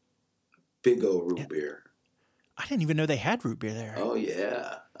beer. Big old root beer. I didn't even know they had root beer there. Oh,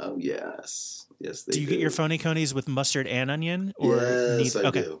 yeah. Oh, yes. Yes, they do. Do you get your phony conies with mustard and onion? Or yes, I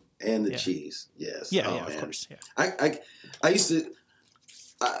do. And the cheese. Yes. Yeah, of course. Yeah. I used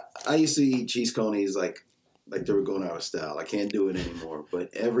to eat cheese conies like they were going out of style. I can't do it anymore.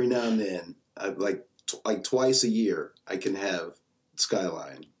 But every now and then, like twice a year, I can have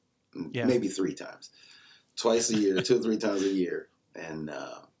Skyline. Yeah. Maybe 3 times. Twice a year, 2 or 3 times a year. And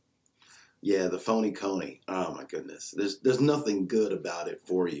the phony coney. Oh my goodness. There's nothing good about it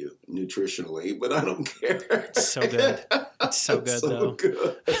for you nutritionally, but I don't care. It's so good. It's so good though.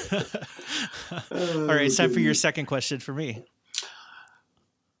 Good. All right, it's time for your second question for me.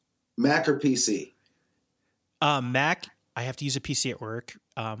 Mac or PC? Mac. I have to use a PC at work.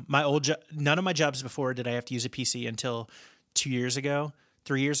 My old job, none of my jobs before did I have to use a PC until 3 years ago,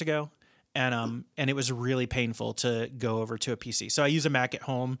 and it was really painful to go over to a PC. So I use a Mac at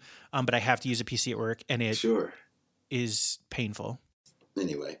home, but I have to use a PC at work, and it is painful.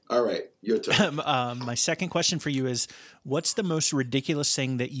 Anyway, all right, your turn. My second question for you is, what's the most ridiculous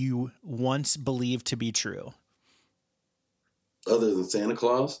thing that you once believed to be true? Other than Santa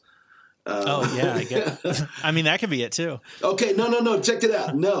Claus? Oh yeah, I get it. I mean, that could be it too. Okay, no. Check it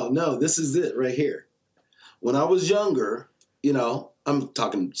out. No. This is it right here. When I was younger, I'm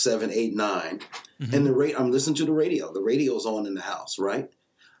talking 7, 8, 9, and I'm listening to the radio. The radio's on in the house, right?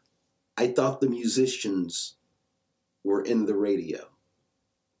 I thought the musicians were in the radio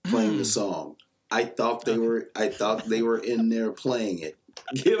playing the song. I thought they were in there playing it.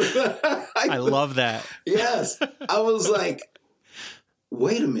 I love that. Yes, I was like,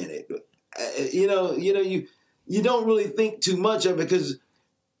 wait a minute. You don't really think too much of it because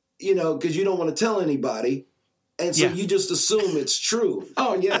you don't want to tell anybody, and so you just assume it's true.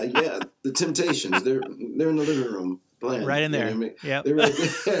 Oh yeah, the Temptations. They're in the living room playing right in there. You know what I mean? Yep. They're right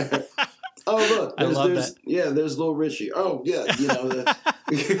there. Oh look, I love that. Yeah, there's Little Richie. Oh yeah,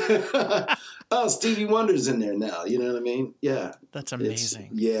 oh, Stevie Wonder's in there now. You know what I mean? Yeah, that's amazing.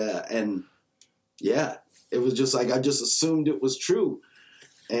 And it was just like I just assumed it was true,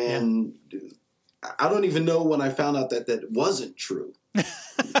 and I don't even know when I found out that wasn't true.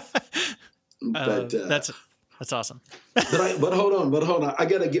 But that's awesome. but hold on. I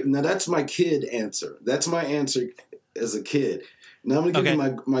gotta give now. That's my kid answer. That's my answer as a kid. Now I'm gonna give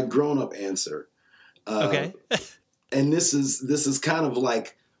you my grown up answer. Okay. And this is kind of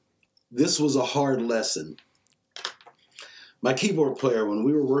like this was a hard lesson. My keyboard player, when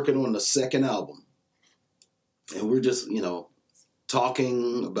we were working on the second album, and we're just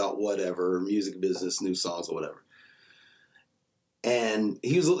talking about whatever music business, new songs or whatever. And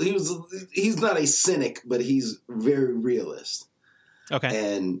he's not a cynic, but he's very realist.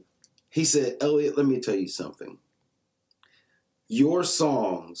 Okay. And he said, Elliot, let me tell you something. Your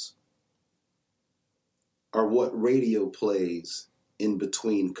songs are what radio plays in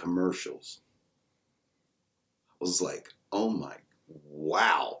between commercials. I was like, oh my,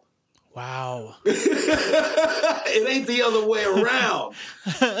 wow. Wow. It ain't the other way around.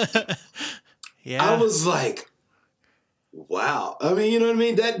 Yeah. I was like, wow. I mean, you know what I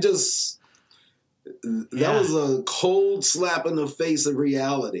mean? That was a cold slap in the face of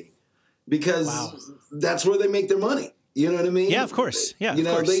reality because that's where they make their money. You know what I mean? Yeah, of course. Yeah,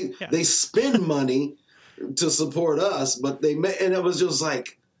 they spend money to support us, but and it was just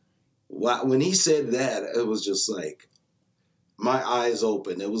like, wow. When he said that, it was just like my eyes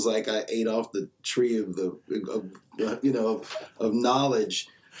opened. It was like I ate off the tree of knowledge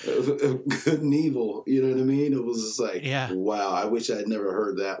of good and evil. You know what I mean? It was just like, wow. I wish I had never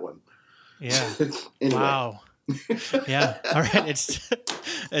heard that one. Yeah. Anyway. Wow. Yeah. All right.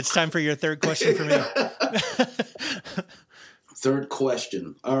 It's time for your third question for me. Third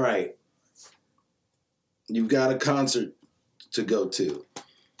question. All right. You've got a concert to go to.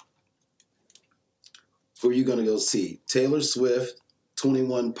 Who are you going to go see? Taylor Swift,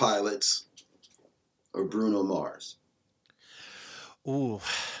 21 Pilots, or Bruno Mars? Ooh.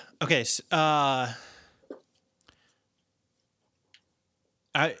 Okay. So, I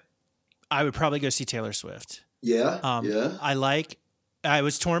would probably go see Taylor Swift. Yeah. I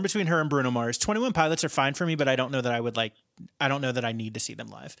was torn between her and Bruno Mars. 21 Pilots are fine for me, but I don't know that I don't know that I need to see them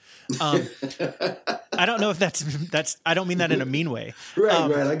live. I don't know if that's I don't mean that in a mean way.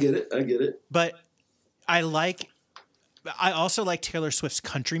 Right. I get it. But I also like Taylor Swift's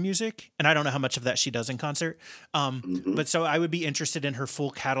country music, and I don't know how much of that she does in concert. But so I would be interested in her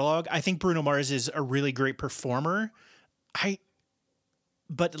full catalog. I think Bruno Mars is a really great performer.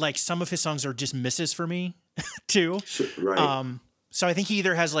 But like some of his songs are just misses for me too. Right. So I think he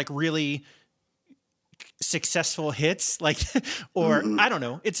either has like really successful hits, like, or I don't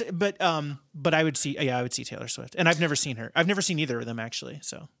know. But I would see Taylor Swift, and I've never seen her. I've never seen either of them actually.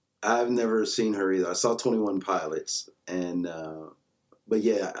 So I've never seen her either. I saw 21 Pilots, and but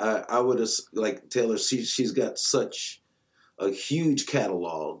yeah, I would have like Taylor. She's got such a huge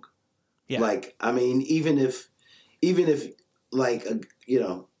catalog. Yeah. Like, I mean, even if like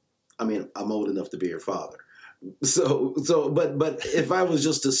I mean, I'm old enough to be her father. So, but if I was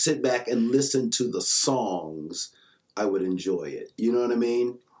just to sit back and listen to the songs, I would enjoy it. You know what I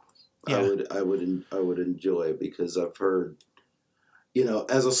mean? Yeah. I would enjoy it because I've heard,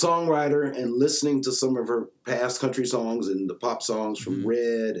 as a songwriter and listening to some of her past country songs and the pop songs from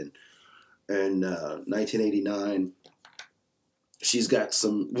Red and 1989. She's got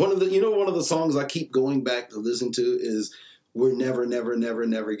one of the songs I keep going back to listen to is We're Never, Never, Never,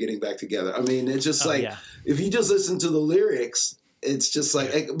 Never Getting Back Together. I mean, it's just if you just listen to the lyrics, it's just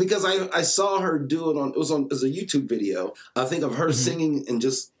like, because I saw her do it it was a YouTube video, I think, of her singing and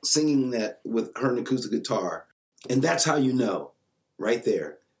just singing that with her and acoustic guitar. And that's how you know, right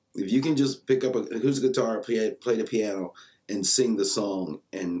there. If you can just pick up an acoustic guitar, play the piano, and sing the song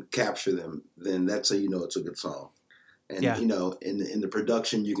and capture them, then that's how you know it's a good song. And, you know, in the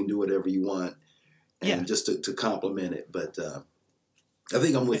production, you can do whatever you want and just to complement it. But I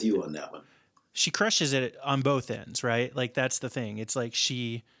think I'm with you on that one. She crushes it on both ends, right? Like, that's the thing. It's like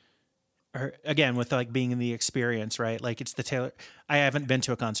again, with like being in the experience, right? Like, it's the Taylor. I haven't been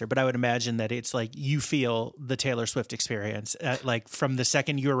to a concert, but I would imagine that it's like you feel the Taylor Swift experience, like from the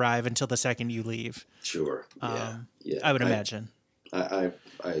second you arrive until the second you leave. Sure. Yeah. I would imagine. I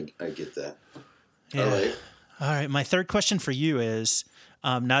get that. Yeah. All right. My third question for you is,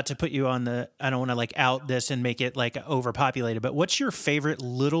 not to put you on I don't want to like out this and make it like overpopulated, but what's your favorite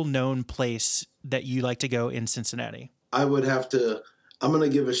little known place that you like to go in Cincinnati? I'm going to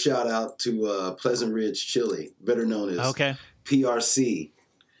give a shout out to Pleasant Ridge Chili, better known as PRC.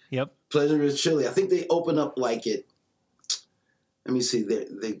 Yep. Pleasant Ridge Chili. I think they open up let me see,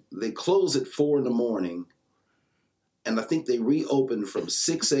 they close at 4 a.m. and I think they reopen from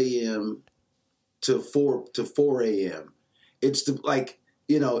 6 a.m. to 4 a.m. It's like,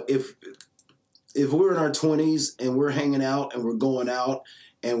 you know, if we're in our 20s and we're hanging out and we're going out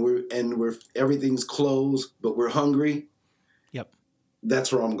and we're everything's closed but we're hungry,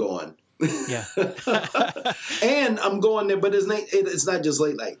 that's where I'm going. Yeah. And I'm going there, but it's not just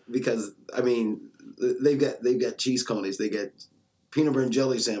late night, because I mean they've got cheese conies, they got peanut butter and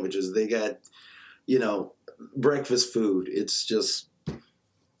jelly sandwiches, they got, you know, breakfast food. It's just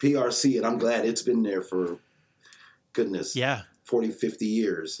PRC, and I'm glad it's been there for goodness 40, 50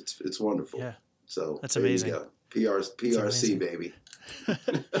 years. It's wonderful. Yeah. So that's amazing. You go. PRC baby.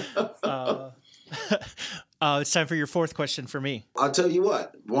 It's time for your fourth question for me. I'll tell you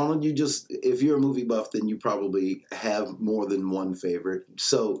what. Why don't you if you're a movie buff, then you probably have more than one favorite.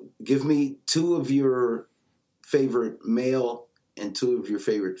 So give me 2 of your favorite male and 2 of your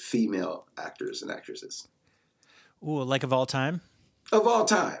favorite female actors and actresses. Ooh, like of all time? Of all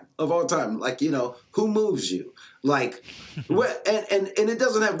time. Like, you know, who moves you? Like, and it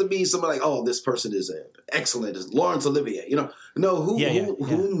doesn't have to be somebody like, oh, this person is excellent, as Laurence Olivier. You know, no,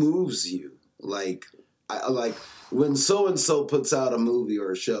 who moves you? Like, like when so and so puts out a movie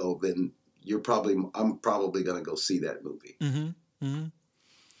or a show, then I'm probably going to go see that movie. Mm-hmm. Mm-hmm.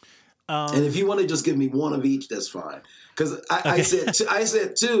 And if you want to just give me one of each, that's fine. Because I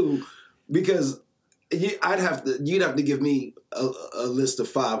said 2 because you'd have to give me a list of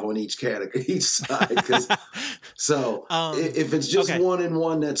 5 on each category, each side. So if it's just 1 and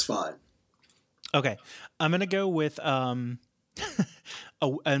 1, that's fine. Okay, I'm gonna go with a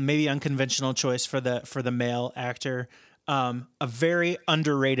maybe unconventional choice for the male actor, a very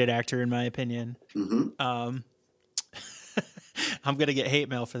underrated actor in my opinion. Mm-hmm. I'm gonna get hate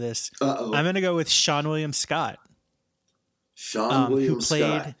mail for this. Uh-oh. I'm gonna go with Seann William Scott. Seann William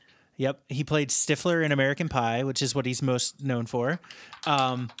Scott. Yep, he played Stifler in American Pie, which is what he's most known for.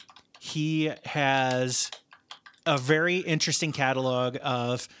 He has a very interesting catalog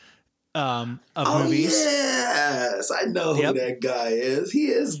of movies. Yes, I know who that guy is. He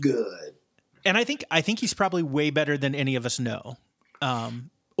is good, and I think he's probably way better than any of us know,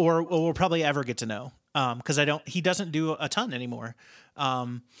 or will probably ever get to know. Because he doesn't do a ton anymore.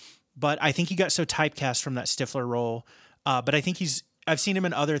 But I think he got so typecast from that Stifler role. But I think I've seen him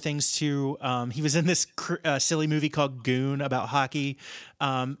in other things too. He was in this silly movie called Goon about hockey.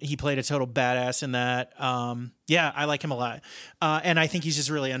 He played a total badass in that. I like him a lot. And I think he's just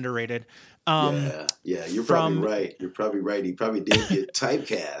really underrated. You're probably right. You're probably right. He probably did get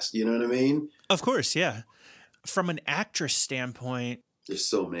typecast. You know what I mean? Of course, yeah. From an actress standpoint, there's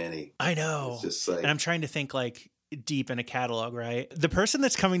so many. I know. It's just like, and I'm trying to think like deep in a catalog, right? The person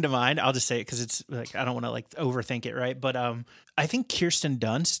that's coming to mind, I'll just say it because it's like I don't want to like overthink it, right? But I think Kirsten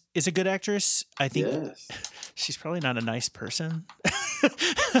Dunst is a good actress. I think she's probably not a nice person,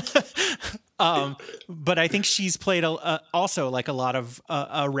 but I think she's played also like a lot of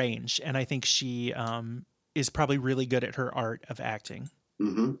a range, and I think she is probably really good at her art of acting.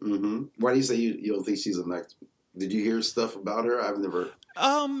 Mm-hmm. Mm-hmm. Why do you say you don't think she's a nice? Did you hear stuff about her? I've never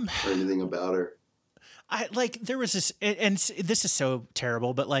heard anything about her. There was this, and this is so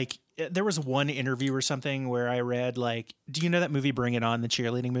terrible, but like there was one interview or something where I read like, do you know that movie Bring It On, the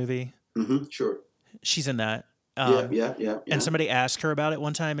cheerleading movie? Mm-hmm. Sure. She's in that. Yeah. And somebody asked her about it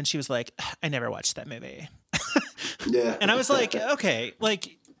one time, and she was like, "I never watched that movie." Yeah. And I was like, okay,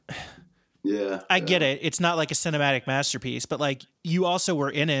 like. Yeah. I get it. It's not like a cinematic masterpiece, but like you also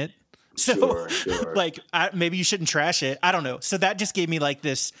were in it. So sure. like maybe you shouldn't trash it. I don't know. So that just gave me like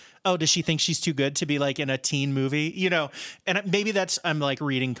this, oh, does she think she's too good to be like in a teen movie? You know, and maybe I'm like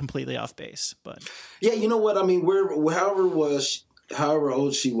reading completely off base, but yeah, you know what? I mean, however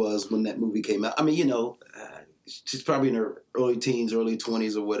old she was when that movie came out. I mean, you know, she's probably in her early teens, early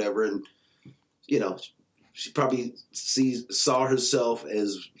 20s or whatever. And, you know, she probably saw herself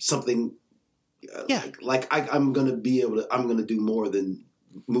as something I'm going to do more than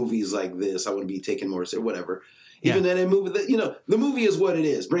movies like this. I want to be taken more seriously, whatever. Even in a movie that, the movie is what it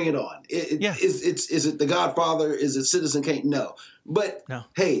is. Bring it on. Is it The Godfather? Is it Citizen Kane? No. But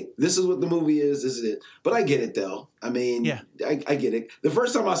hey, this is what the movie is. This is it. But I get it though. I mean, I get it. The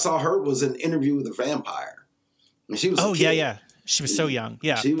first time I saw her was an Interview with a Vampire. And she was a kid. She was so young.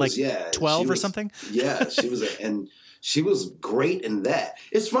 Yeah. She was, 12 or something. Yeah. She was and she was great in that.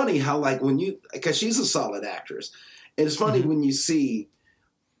 It's funny how because she's a solid actress. And it's funny when you see,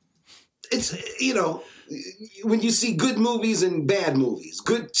 when you see good movies and bad movies,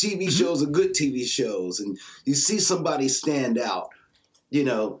 good TV shows and good TV shows, and you see somebody stand out,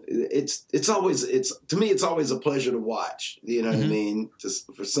 it's always a pleasure to watch. You know what I mean?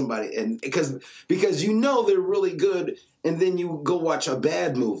 Just for somebody, and because they're really good, and then you go watch a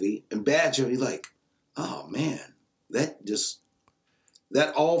bad movie and you're like, oh man, that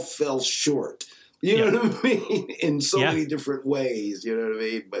all fell short. You know what I mean? In so many different ways. You know what I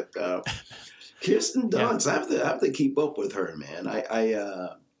mean? But Kirsten Dunst, I have to keep up with her, man. I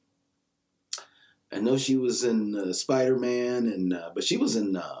know she was in Spider-Man, but she was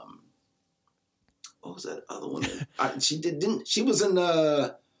in what was that other one? She was in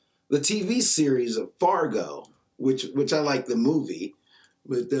the TV series of Fargo, which I like the movie,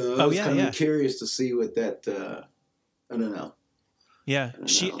 but I was kind of curious to see what that. I don't know. Yeah,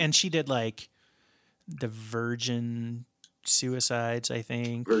 she did like the Virgin Suicides, I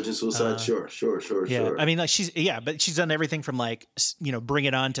think. Virgin Suicide, sure. Yeah, I mean, like but she's done everything from like Bring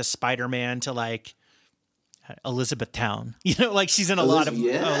It On to Spider-Man to like Elizabethtown. Like she's in a lot of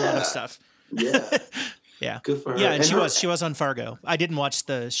stuff. Yeah, yeah, good for her. Yeah, and she was on Fargo. I didn't watch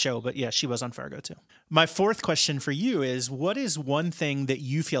the show, but yeah, she was on Fargo too. My fourth question for you is: what is one thing that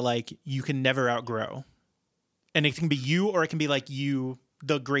you feel like you can never outgrow? And it can be you, or it can be like you,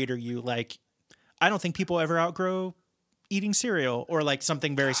 the greater you. Like, I don't think people ever outgrow eating cereal, or like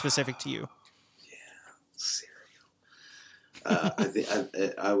something very specific to you. Cereal. I think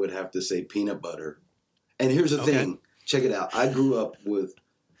I would have to say peanut butter. And here's the thing. Check it out. I grew up with,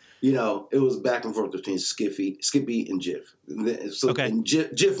 it was back and forth between Skippy and Jif. And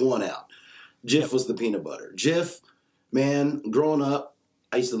Jif won out. Jif was the peanut butter. Jif, man, growing up,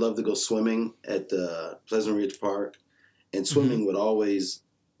 I used to love to go swimming at Pleasant Ridge Park, and swimming would always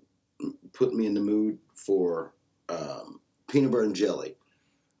put me in the mood for peanut butter and jelly.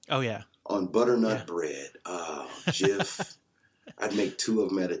 Oh, yeah. On butternut bread. Oh, Jif. I'd make 2 of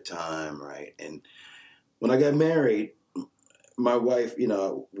them at a time, right? And when I got married, my wife,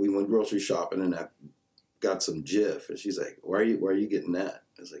 we went grocery shopping, and I got some Jif, and she's like, "Why are you getting that?"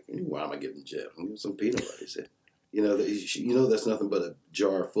 I was like, "Why am I getting Jif? I'm getting some peanut butter." She said, that's nothing but a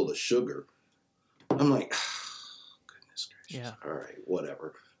jar full of sugar. I'm like, oh, goodness gracious. Yeah. All right,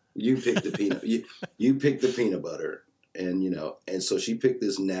 whatever. You pick the peanut. you pick the peanut butter, and and so she picked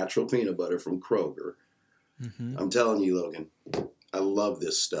this natural peanut butter from Kroger. Mm-hmm. I'm telling you, Logan, I love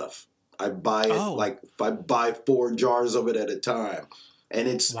this stuff. I buy it I buy 4 jars of it at a time, and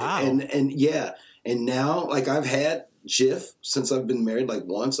it's and now I've had Jif since I've been married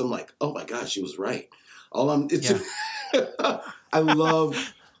once. I'm like, oh my gosh, she was right. I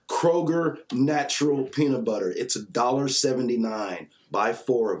love Kroger natural peanut butter. It's $1.79. Buy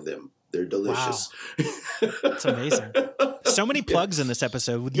 4 of them. They're delicious. Wow. That's amazing. So many plugs in this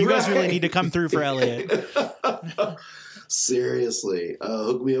episode. You guys really need to come through for Elliot. Seriously.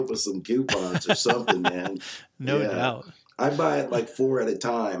 Hook me up with some coupons or something, man. No doubt. I buy it 4 at a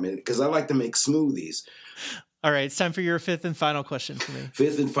time because I like to make smoothies. All right. It's time for your 5th and final question for me.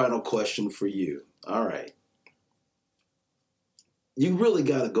 5th and final question for you. All right. You really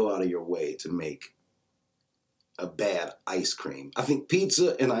got to go out of your way to make a bad ice cream. I think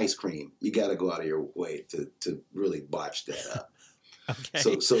pizza and ice cream, you got to go out of your way to really botch that up.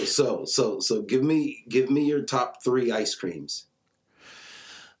 Okay. So give me your top 3 ice creams.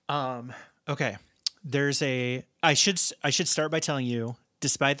 Okay. I should start by telling you,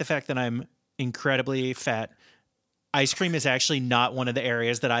 despite the fact that I'm incredibly fat, ice cream is actually not one of the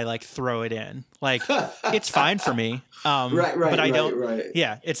areas that I throw it in. It's fine for me. Right. But I don't. Right.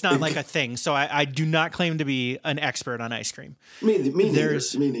 Yeah, it's not a thing. So I do not claim to be an expert on ice cream. Me neither.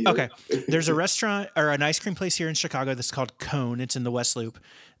 Okay. There's a restaurant or an ice cream place here in Chicago that's called Cone. It's in the West Loop.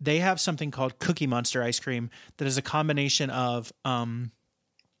 They have something called Cookie Monster ice cream that is a combination of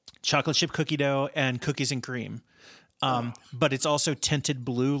chocolate chip cookie dough and cookies and cream. But it's also tinted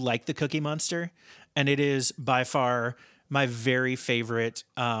blue like the Cookie Monster. And it is by far my very favorite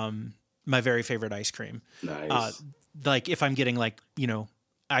ice cream. Nice. If I'm getting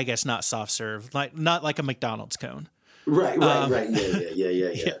I guess not soft serve, like not like a McDonald's cone. Right.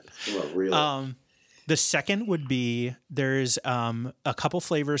 Yeah. Well, really. The second would be there's a couple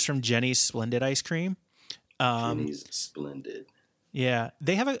flavors from Jenny's Splendid ice cream. Jenny's Splendid. Yeah,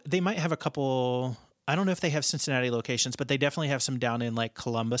 they might have a couple. I don't know if they have Cincinnati locations, but they definitely have some down in like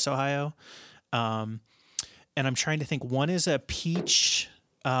Columbus, Ohio. And I'm trying to think. One is a peach.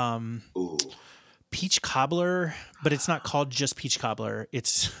 Peach cobbler, but it's not called just peach cobbler.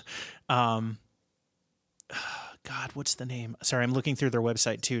 It's, God, what's the name? Sorry, I'm looking through their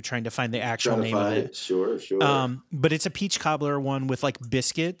website too, trying to find the actual name of it. Sure. But it's a peach cobbler one with like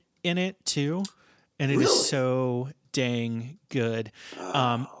biscuit in it too, and it is so dang good.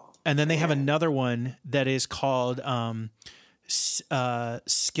 And then they have another one that is called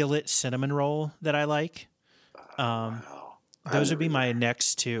skillet cinnamon roll that I like. Those would be my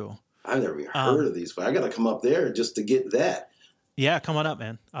next two. I've never even heard of these, but I got to come up there just to get that. Yeah, come on up,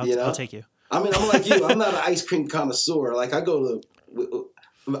 man. I'll take you. I mean, I'm like you. I'm not an ice cream connoisseur. Like I go to,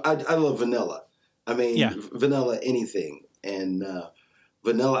 I love vanilla. I mean, vanilla anything, and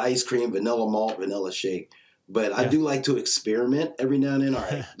vanilla ice cream, vanilla malt, vanilla shake. But I do like to experiment every now and then. All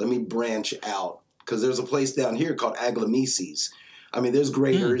right, let me branch out because there's a place down here called Aglameses. I mean, there's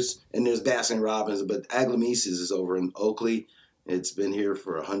Graders and there's Baskin Robbins, but Aglameses is over in Oakley. It's been here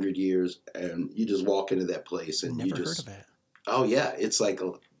for 100 years, and you just walk into that place and you just heard of it. Oh yeah, it's like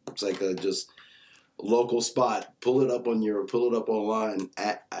a just local spot. Pull it up online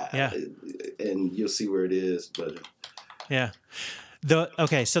and you'll see where it is. But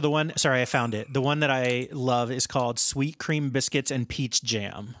so the one, sorry, I found it. The one that I love is called Sweet Cream Biscuits and Peach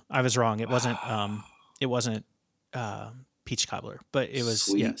Jam. I was wrong. It wasn't peach cobbler, but it was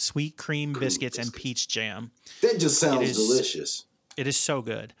sweet cream biscuits and peach jam. That just sounds delicious. It is so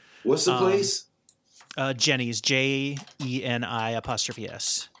good. What's the place? Jenny's, JENI''S.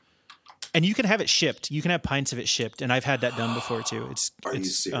 And you can have it shipped. You can have pints of it shipped, and I've had that done before too. Are you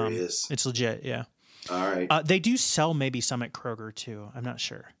serious? It's legit, yeah. All right. They do sell maybe some at Kroger too. I'm not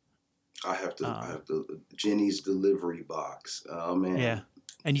sure. I have to Jenny's delivery box. Oh man. Yeah.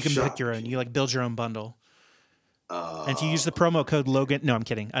 And you can pick your own. You like build your own bundle. And if you use the promo code Logan, no, I'm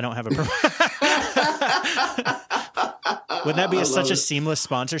kidding. I don't have a promo. Wouldn't that be such a seamless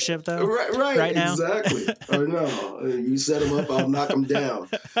sponsorship, though? Right now, exactly. I know. You set them up, I'll knock them down.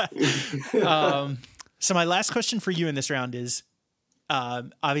 So my last question for you in this round is: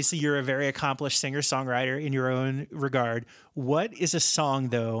 obviously, you're a very accomplished singer-songwriter in your own regard. What is a song,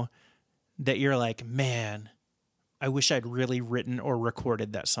 though, that you're like, man, I wish I'd really written or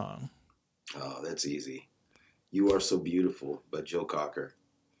recorded that song? Oh, that's easy. You Are So Beautiful by Joe Cocker.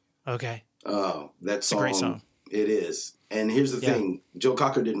 Okay. Oh, that song. It's a great song. It is. And here's the thing. Joe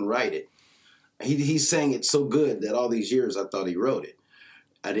Cocker didn't write it. He sang it so good that all these years I thought he wrote it.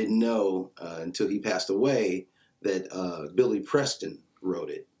 I didn't know until he passed away that Billy Preston wrote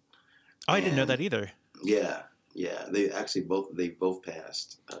it. Oh, I didn't know that either. Yeah. They actually both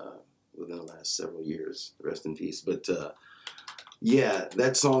passed within the last several years. Rest in peace. But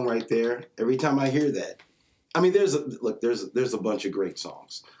that song right there, every time I hear that, I mean, there's a bunch of great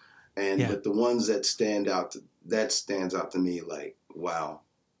songs, but the ones that stands out to me like, wow,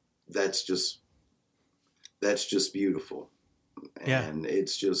 that's just beautiful, and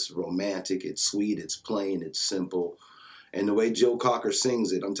it's just romantic. It's sweet. It's plain. It's simple, and the way Joe Cocker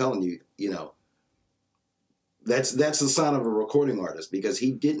sings it, I'm telling you, that's the sign of a recording artist because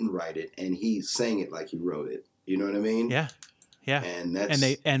he didn't write it and he sang it like he wrote it. You know what I mean? Yeah. And that's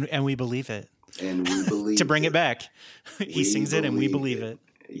and we believe it. And we believe to bring it back. He sings it and we believe it.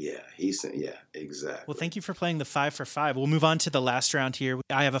 Yeah, exactly. Well, thank you for playing the 5 for 5. We'll move on to the last round here.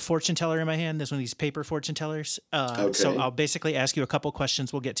 I have a fortune teller in my hand. This is one of these paper fortune tellers. Okay. So I'll basically ask you a couple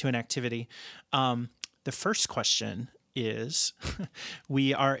questions. We'll get to an activity. The first question is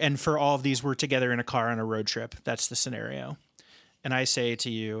and for all of these, we're together in a car on a road trip. That's the scenario. And I say to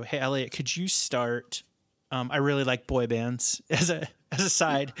you, hey, Elliot, could you start? I really like boy bands as a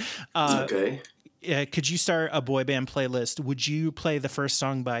side. Okay. Could you start a boy band playlist? Would you play the first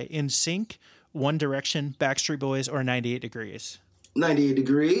song by NSYNC, One Direction, Backstreet Boys, or 98 Degrees? 98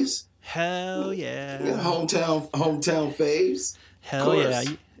 Degrees. Hell yeah. Hometown faves. Hell yeah.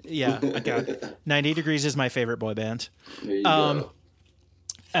 Yeah, I got it. 98 Degrees is my favorite boy band. There you go.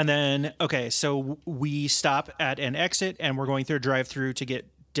 And then, okay, so we stop at an exit and we're going through a drive-through to get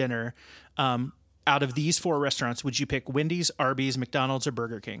dinner. Out of these 4 restaurants, would you pick Wendy's, Arby's, McDonald's, or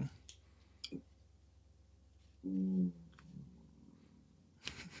Burger King?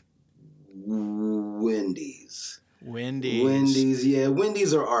 Wendy's. Yeah.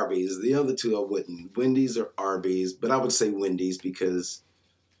 Wendy's or Arby's. The other two I wouldn't. Wendy's or Arby's, but I would say Wendy's because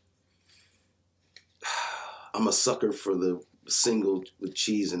I'm a sucker for the single with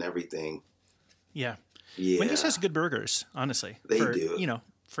cheese and everything. Yeah. Yeah. Wendy's has good burgers, honestly. They do. You know,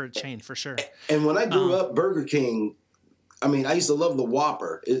 for a chain, for sure. And when I grew up, Burger King, I mean, I used to love the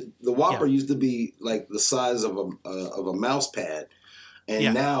Whopper. The Whopper used to be like the size of a mouse pad.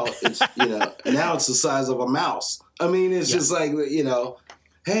 And now it's, now it's the size of a mouse. I mean, it's just like,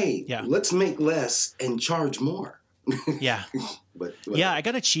 hey, let's make less and charge more. Yeah. But yeah, I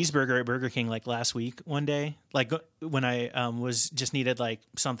got a cheeseburger at Burger King like last week one day. Like when I just needed like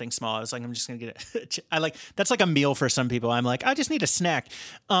something small. I was like, I'm just gonna get it. That's like a meal for some people. I'm like, I just need a snack.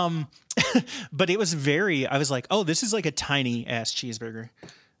 But it was I was like, oh, this is like a tiny ass cheeseburger.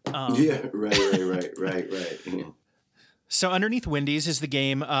 Yeah, right. Yeah. So underneath Wendy's is the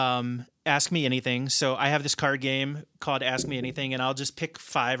game Ask Me Anything. So I have this card game called Ask Me Anything, and I'll just pick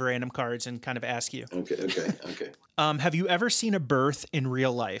 5 random cards and kind of ask you. Okay. Have you ever seen a birth in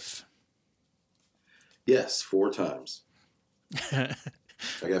real life? Yes, 4 times. I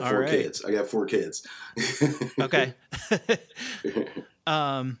got 4 kids. Okay.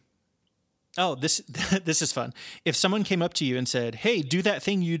 Oh, this is fun. If someone came up to you and said, "Hey, do that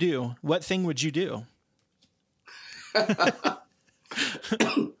thing you do," what thing would you do?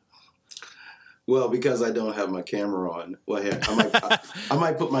 Well, because I don't have my camera on. Well, here, I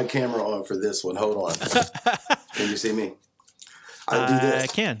might put my camera on for this one. Hold on. Can you see me? I do this. I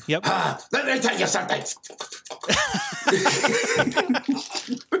can. Yep. Let me tell you something.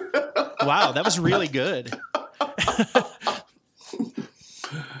 Wow, that was really good.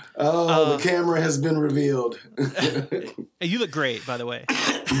 The camera has been revealed. You look great, by the way.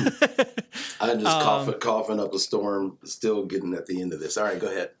 I'm just coughing up a storm, still getting at the end of this. All right, go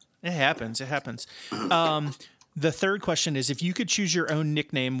ahead. It happens. The third question is, if you could choose your own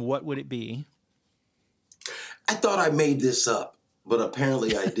nickname, what would it be? I thought I made this up, but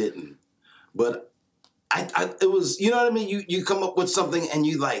apparently I didn't. But it was, you know what I mean? You come up with something and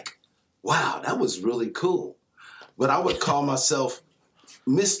you like, wow, that was really cool. But I would call myself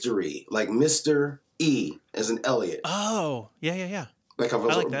Mystery, like Mr. E as in Elliot. Oh, yeah. Like I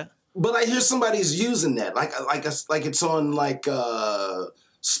like that. But I hear somebody's using that, like it's on like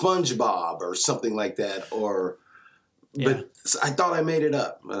SpongeBob or something like that, or. But I thought I made it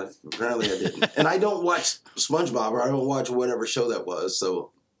up, but apparently I didn't. And I don't watch SpongeBob, or I don't watch whatever show that was,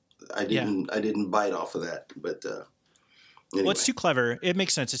 so I didn't bite off of that. But anyway. Well, it's too clever. It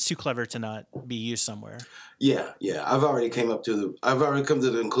makes sense. It's too clever to not be used somewhere. Yeah. I've already come to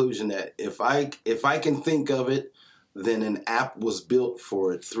the conclusion that if I can think of it, then an app was built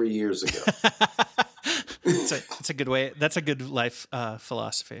for it 3 years ago. It's a good way. That's a good life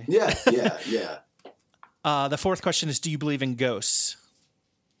philosophy. Yeah. The fourth question is, do you believe in ghosts?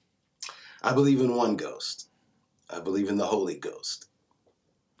 I believe in one ghost. I believe in the Holy Ghost.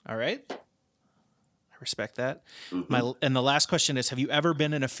 All right. I respect that. Mm-hmm. And the last question is, have you ever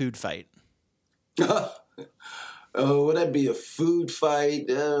been in a food fight? Oh, would that be a food fight?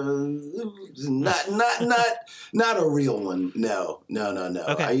 Not a real one. No.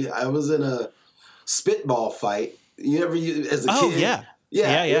 Okay. I was in a spitball fight. You ever as a kid? Oh, yeah.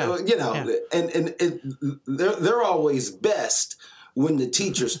 Yeah. You know, and they're always best when the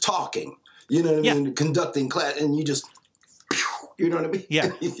teacher's talking. You know what I mean? Conducting class, and you just, you know what I mean?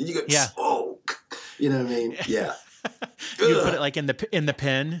 Yeah. You go smoke. You know what I mean? Yeah. You put it like in the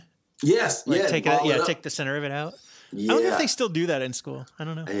pen. Yes. Like take the center of it out. Yeah. I don't know if they still do that in school. I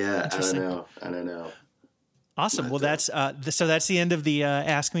don't know. Yeah. I don't know. Awesome. Well, that's the end of the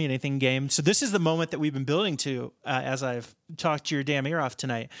Ask Me Anything game. So this is the moment that we've been building to as I've talked your damn ear off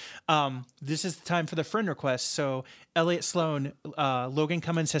tonight. This is the time for the friend request. So Elliot Sloan, Logan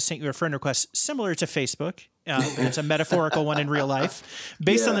Cummins has sent you a friend request similar to Facebook. It's a metaphorical one in real life.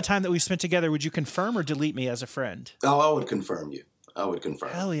 Based on the time that we've spent together, would you confirm or delete me as a friend? Oh, I would confirm you. I would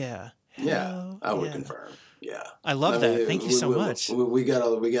confirm. Hell yeah. I would confirm. Yeah, I love that. Thank you so much. We got a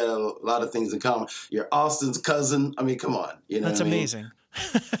lot of things in common. You're Austin's cousin. I mean, come on. You know that's amazing.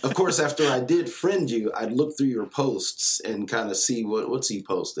 Of course, after I did friend you, I'd look through your posts and kind of see what's he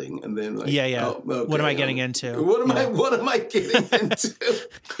posting, and then like, oh, okay, what am I getting into? What am I getting into?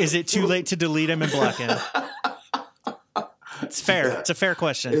 Is it too late to delete him and block him? It's fair. Yeah. It's a fair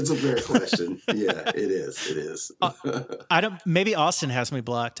question. It's a fair question. Yeah, it is. Maybe Austin has me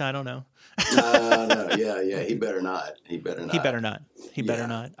blocked. I don't know. No. Yeah. He better not. He better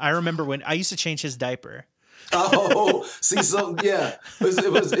not. I remember when I used to change his diaper. Oh, see, so yeah,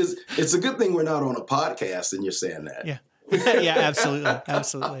 it's a good thing we're not on a podcast and you're saying that. Yeah. Yeah,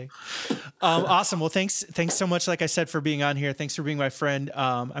 absolutely. Awesome. Well, thanks so much. Like I said, for being on here. Thanks for being my friend.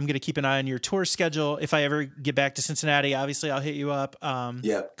 I'm going to keep an eye on your tour schedule. If I ever get back to Cincinnati, obviously I'll hit you up.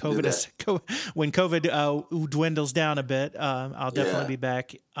 Yeah. When COVID dwindles down a bit, I'll definitely be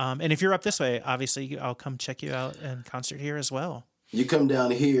back. And if you're up this way, obviously I'll come check you out in concert here as well. You come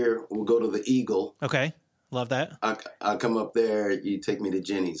down here, we'll go to the Eagle. Okay. Love that. I'll come up there. You take me to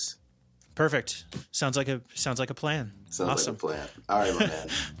Jenny's. Perfect. Sounds like a plan. Awesome. Like a plan. All right, my man.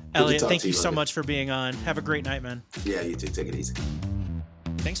 Elliot, thank you so much for being on. Have a great night, man. Yeah, you too. Take it easy.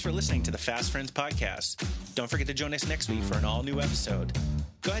 Thanks for listening to the Fast Friends podcast. Don't forget to join us next week for an all-new episode.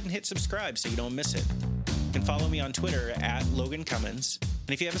 Go ahead and hit subscribe so you don't miss it. You can follow me on Twitter at Logan Cummins.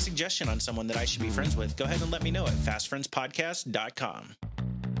 And if you have a suggestion on someone that I should be friends with, go ahead and let me know at fastfriendspodcast.com.